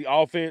towards the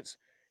offense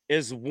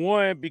is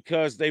one,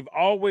 because they've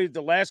always,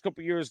 the last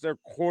couple of years, their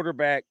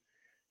quarterback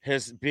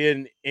has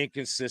been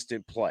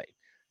inconsistent play.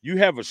 You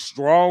have a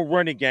strong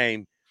running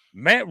game.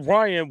 Matt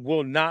Ryan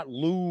will not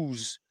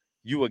lose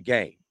you a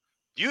game.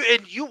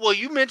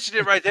 You mentioned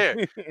it right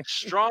there.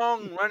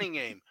 Strong running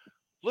game.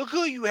 Look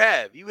who you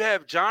have. You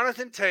have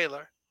Jonathan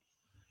Taylor.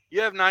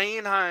 You have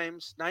Nyheim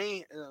Hines.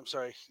 Nyheim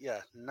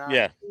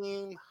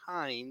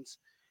Hines.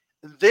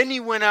 And then he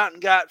went out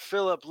and got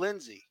Phillip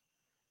Lindsay.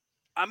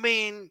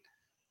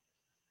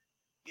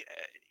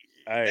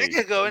 They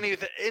could go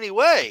any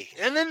way.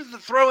 And then to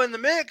throw in the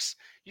mix,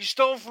 you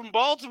stole from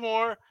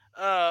Baltimore.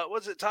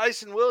 Was it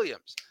Tyson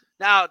Williams?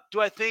 Now,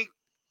 do I think?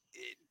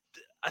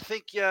 I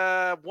think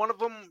one of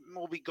them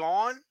will be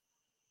gone.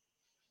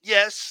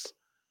 Yes.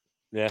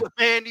 Yeah. But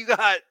man, you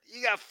got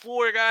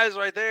 4 guys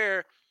right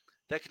there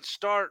that can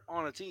start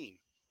on a team.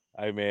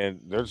 Hey man,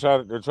 they're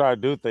trying to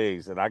do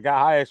things, and I got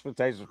high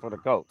expectations for the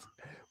Colts,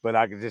 but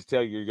I can just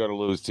tell you're going to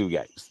lose 2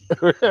 games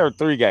or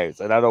 3 games,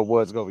 and I know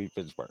one's going to be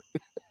Pittsburgh.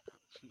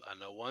 I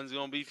know one's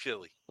going to be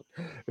Philly.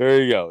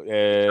 There you go.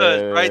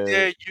 Because right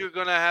there, you're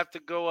going to have to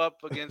go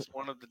up against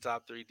one of the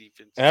top 3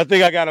 defenses. And I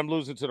think I got them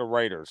losing to the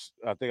Raiders.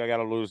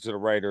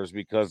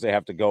 Because they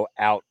have to go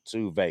out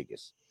to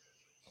Vegas.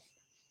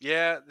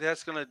 Yeah,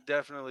 that's going to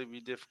definitely be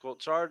difficult.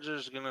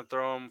 Chargers are going to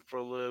throw them for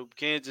a loop.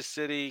 Kansas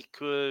City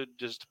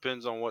just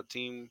depends on what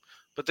team.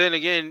 But then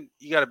again,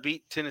 you got to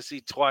beat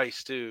Tennessee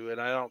twice too, and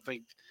I don't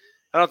think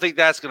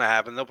that's going to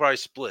happen. They'll probably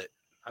split.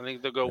 I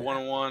think they'll go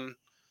 1-1.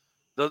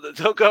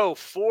 They'll go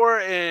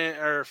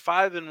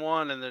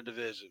 5-1 in their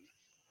division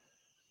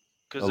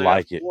because they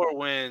have 4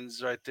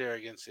 wins right there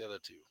against the other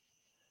 2.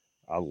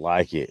 I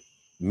like it,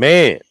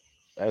 man.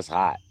 That's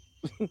hot.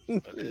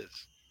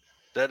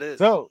 That is.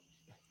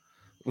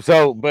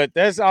 So, but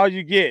that's all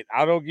you get.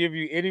 I don't give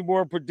you any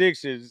more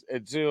predictions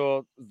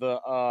until the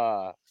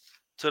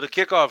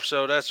kickoff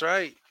show. That's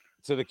right.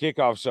 To the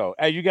kickoff show.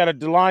 Hey, you got a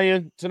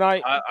DeLion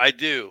tonight? I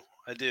do.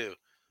 Do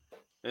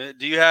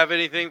you have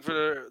anything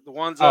for the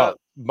ones up?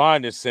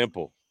 Mine is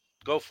simple.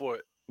 Go for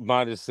it.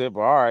 Mine is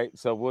simple. All right.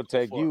 So we'll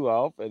take you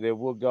off, and then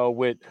we'll go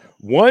with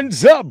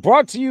One's Up,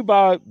 brought to you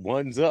by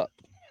One's Up.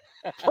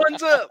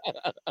 One's Up.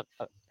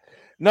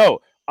 No.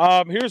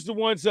 Here's the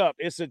One's Up.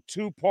 It's a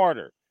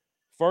 2-parter.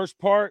 First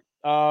part,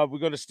 we're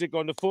going to stick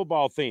on the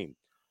football theme.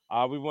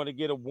 We want to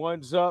get a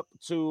One's Up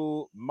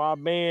to my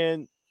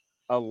man,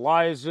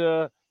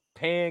 Elijah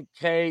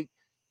Pancake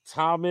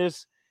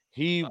Thomas.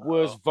 He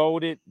was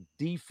voted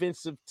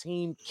defensive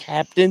team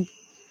captain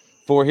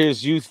for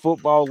his youth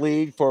football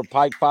league for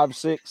Pike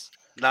 5-6.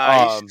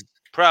 Nice.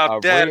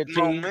 Proud dad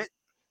moment.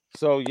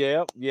 So,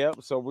 yep.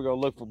 So we're going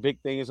to look for big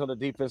things on the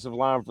defensive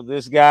line for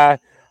this guy.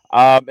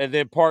 And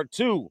then part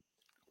 2,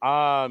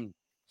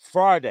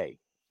 Friday,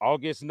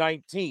 August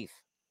 19th,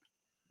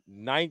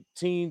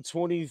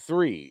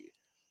 1923,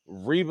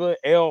 Reba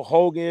L.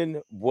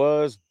 Hogan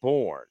was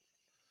born.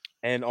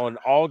 And on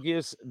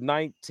August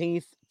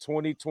 19th,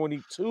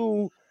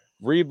 2022,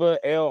 Reba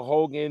L.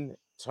 Hogan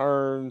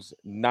turns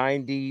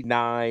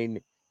 99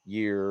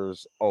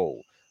 years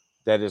old.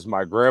 That is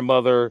my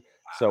grandmother.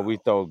 So we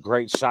throw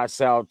great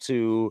shots out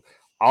to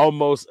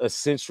almost a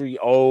century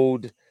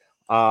old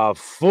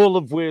full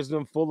of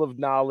wisdom, full of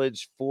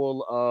knowledge,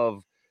 full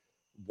of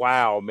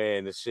wow,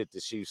 man, the shit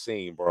that she's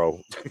seen,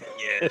 bro.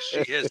 Yeah,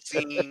 she has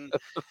seen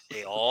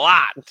a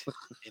lot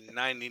in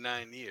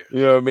 99 years.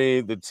 You know what I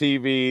mean? The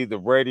TV, the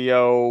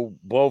radio,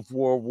 both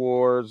world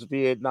wars,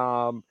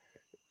 Vietnam.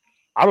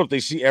 I don't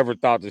think she ever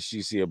thought that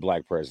she'd see a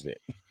black president.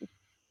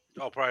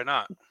 Oh, probably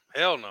not.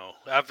 Hell no.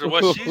 After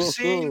what she's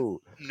seen,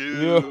 You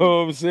know what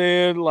no. I'm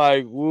saying?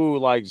 Like, woo,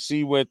 like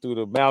she went through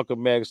the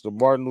Malcolm X, the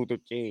Martin Luther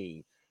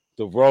King,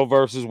 the Roe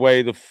versus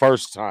Wade the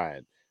first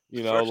time.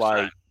 You know,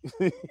 First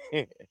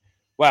like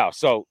wow.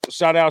 So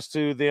shout outs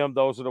to them.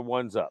 Those are the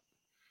ones up.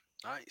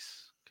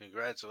 Nice.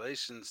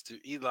 Congratulations to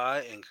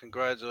Eli and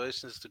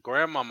congratulations to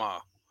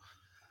Grandmama.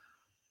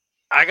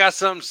 I got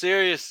something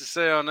serious to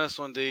say on this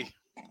one, D.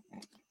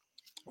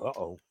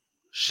 Uh-oh.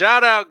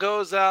 Shout out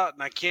goes out,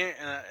 and I can't.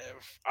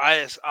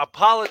 I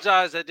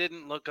apologize. I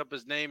didn't look up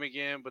his name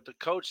again, but the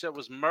coach that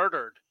was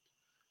murdered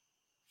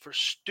for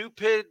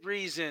stupid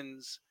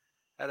reasons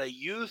at a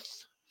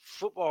youth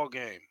football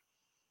game.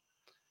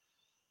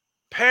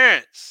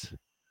 Parents,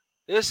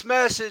 this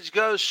message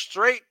goes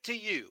straight to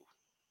you.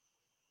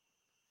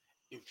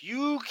 If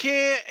you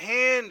can't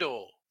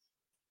handle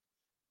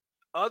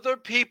other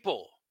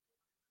people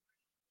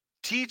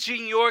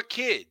teaching your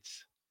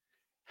kids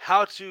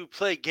how to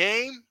play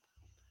game,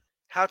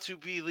 how to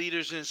be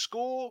leaders in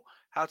school,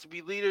 how to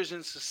be leaders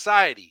in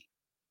society,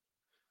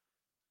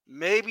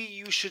 maybe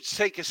you should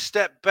take a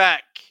step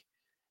back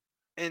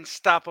and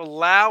stop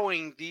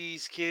allowing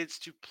these kids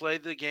to play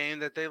the game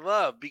that they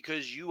love,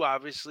 because you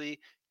obviously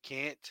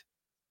can't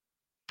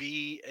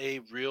be a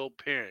real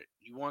parent.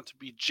 You want to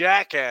be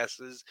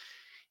jackasses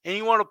and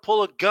you want to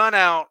pull a gun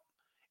out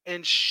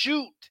and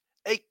shoot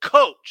a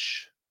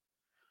coach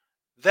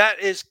that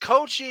is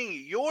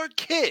coaching your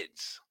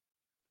kids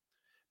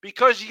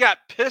because you got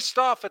pissed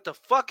off at the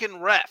fucking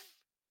ref.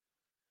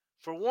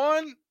 For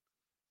one,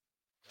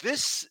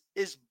 this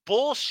is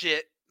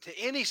bullshit to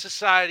any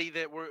society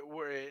that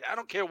we're in. I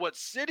don't care what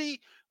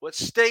city, what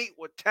state,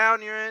 what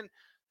town you're in.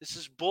 This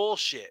is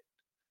bullshit.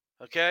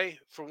 Okay?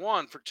 For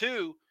one. For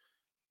two,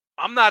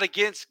 I'm not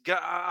against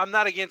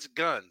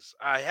guns.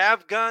 I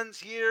have guns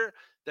here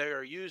that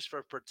are used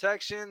for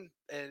protection,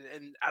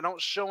 and I don't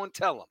show and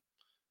tell them.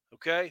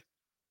 Okay?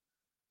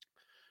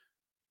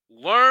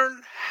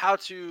 Learn how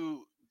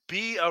to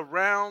be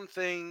around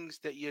things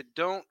that you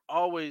don't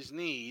always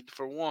need,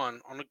 for one,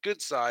 on the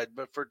good side.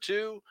 But for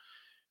two,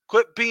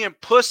 quit being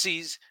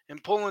pussies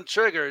and pulling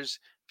triggers.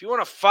 If you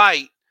want to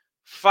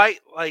fight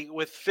like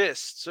with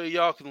fists so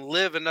y'all can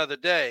live another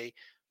day.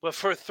 But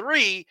for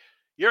three,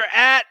 you're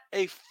at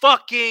a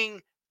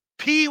fucking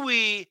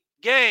peewee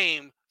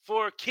game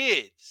for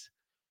kids.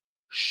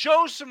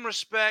 Show some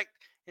respect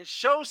and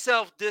show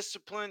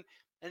self-discipline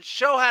and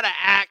show how to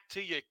act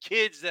to your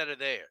kids that are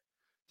there.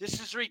 This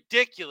is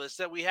ridiculous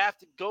that we have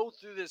to go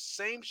through this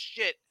same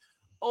shit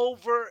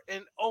over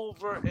and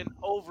over and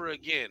over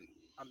again.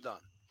 I'm done.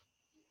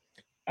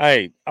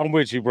 Hey, I'm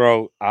with you,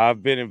 bro.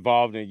 I've been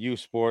involved in youth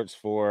sports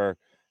for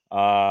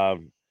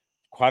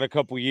quite a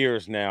couple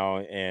years now,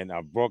 and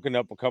I've broken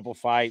up a couple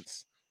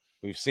fights.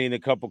 We've seen a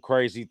couple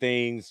crazy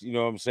things, you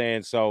know what I'm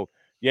saying? So,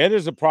 yeah,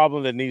 there's a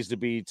problem that needs to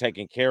be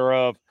taken care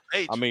of.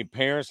 I mean,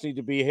 parents need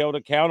to be held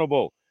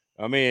accountable.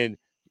 I mean,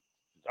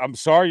 I'm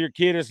sorry your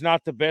kid is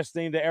not the best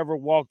thing to ever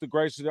walk the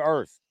grace of the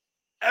earth.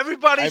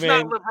 Everybody's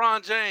not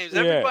LeBron James.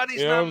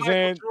 Everybody's not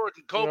Michael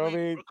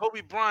Jordan,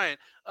 Kobe Bryant,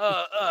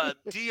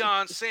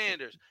 Deion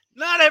Sanders.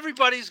 Not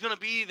everybody's going to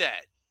be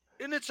that.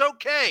 And it's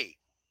okay.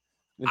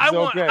 I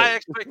want high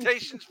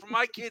expectations for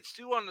my kids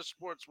too on the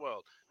sports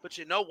world. But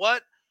you know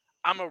what?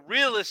 I'm a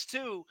realist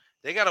too.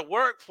 They got to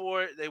work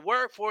for it. They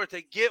work for it.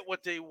 They get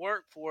what they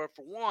work for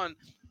one.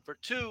 For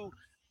two,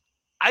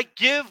 I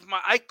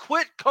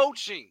quit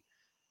coaching.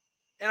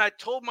 And I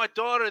told my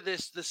daughter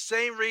this the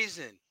same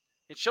reason.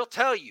 And she'll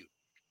tell you.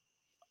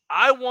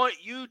 I want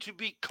you to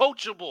be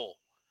coachable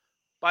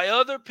by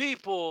other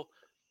people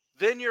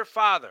than your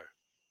father.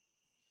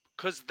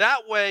 Because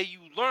that way you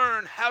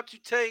learn how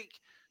to take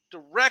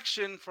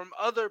direction from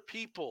other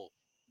people.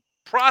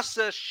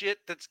 Process shit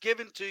that's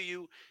given to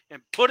you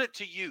and put it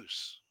to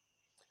use.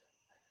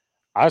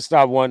 I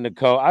stopped wanting to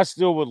coach. I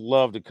still would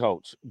love to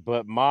coach.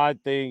 But my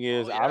thing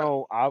is,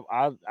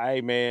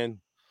 hey, man,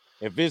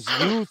 if it's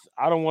youth,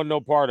 I don't want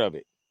no part of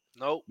it.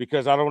 Nope.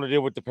 Because I don't want to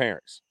deal with the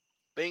parents.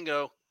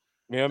 Bingo.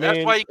 You know what I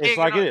mean? Why you can't, it's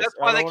like it is. That's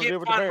why they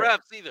can't find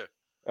refs either.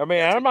 I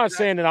mean, I'm not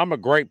saying that I'm a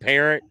great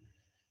parent,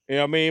 you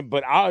know what I mean?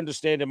 But I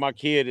understand that my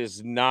kid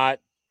is not,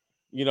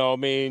 you know what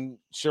I mean,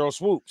 Cheryl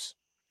Swoops.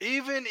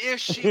 Even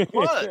if she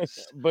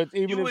was. But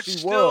even you if would she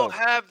still was.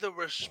 have the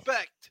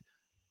respect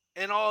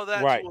and all that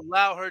to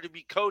allow her to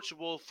be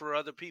coachable for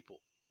other people.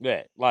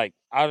 Yeah, like,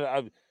 that's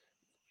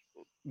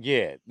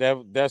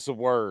a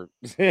word.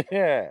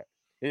 Yeah,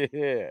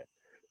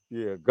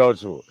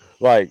 coachable.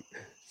 Like,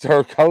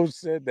 her coach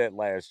said that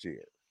last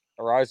year,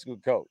 her high school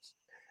coach.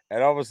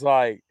 And I was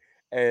like,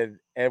 and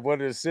one of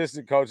the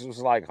assistant coaches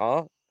was like,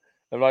 huh?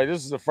 I'm like,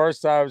 this is the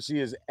first time she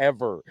has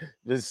ever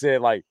been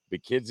said, like,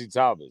 Mackenzie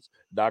Thomas,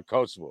 not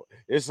coachable.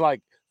 It's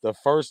like the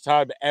first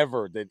time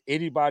ever that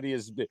anybody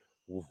has been.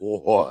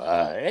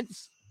 What?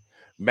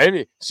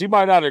 Maybe she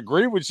might not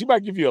agree with. She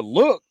might give you a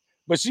look,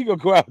 but she gonna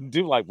go out and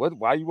do like, what?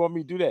 Why you want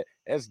me to do that?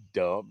 That's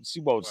dumb. She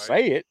won't Right.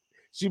 say it.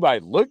 She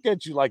might look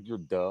at you like you're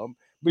dumb,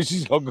 but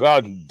she's gonna go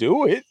out and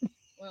do it.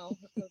 Well,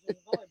 because it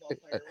was a volleyball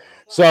player.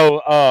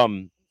 So,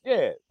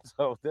 yeah.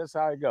 So that's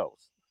how it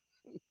goes.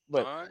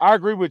 But All right. I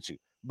agree with you.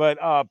 But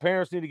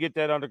parents need to get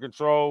that under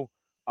control.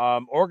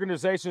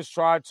 Organizations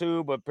try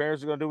to, but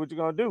parents are gonna do what you're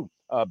gonna do.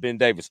 Ben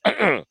Davis.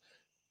 I'm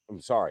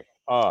sorry.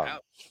 Ouch.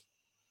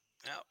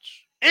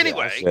 Yeah,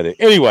 Anyway, I said it.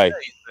 Anyway,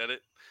 you said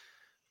it.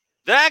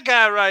 That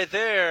guy right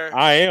there.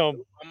 I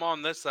am. I'm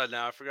on this side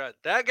now. I forgot.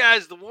 That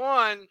guy's the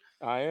one.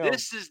 I am.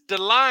 This is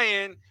the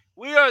Lion.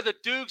 We are the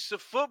Dukes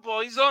of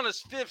football. He's on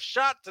his 5th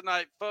shot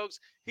tonight, folks.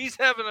 He's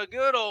having a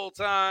good old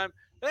time.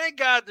 Thank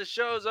God the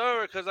show's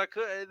over because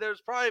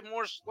there's probably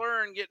more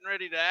slurring getting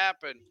ready to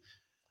happen.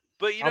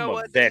 But you know I'm a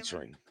what, Damon?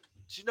 veteran.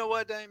 You know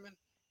what, Damon?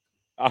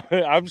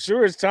 I'm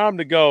sure it's time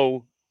to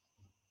go.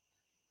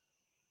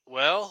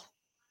 Well,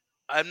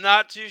 I'm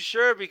not too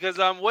sure because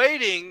I'm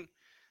waiting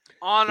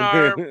on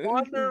our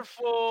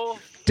wonderful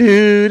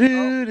Do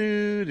do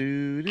do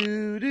do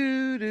do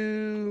do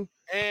do.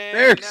 and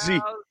There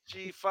now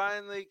she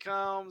finally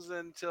comes.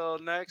 Until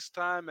next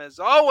time, as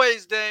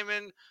always,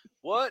 Damon,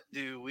 what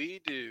do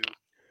we do?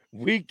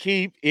 We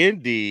keep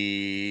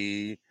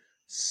Indy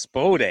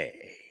Spode.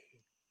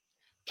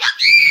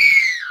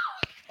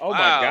 Oh my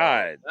Wow,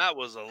 God. that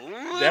was a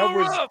little That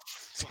was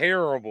rough.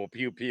 terrible,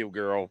 pew pew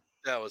girl.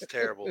 That was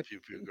terrible, pew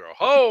pew girl.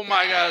 Oh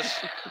my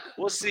gosh.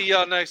 We'll see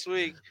y'all next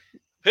week.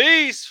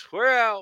 Peace. We're out.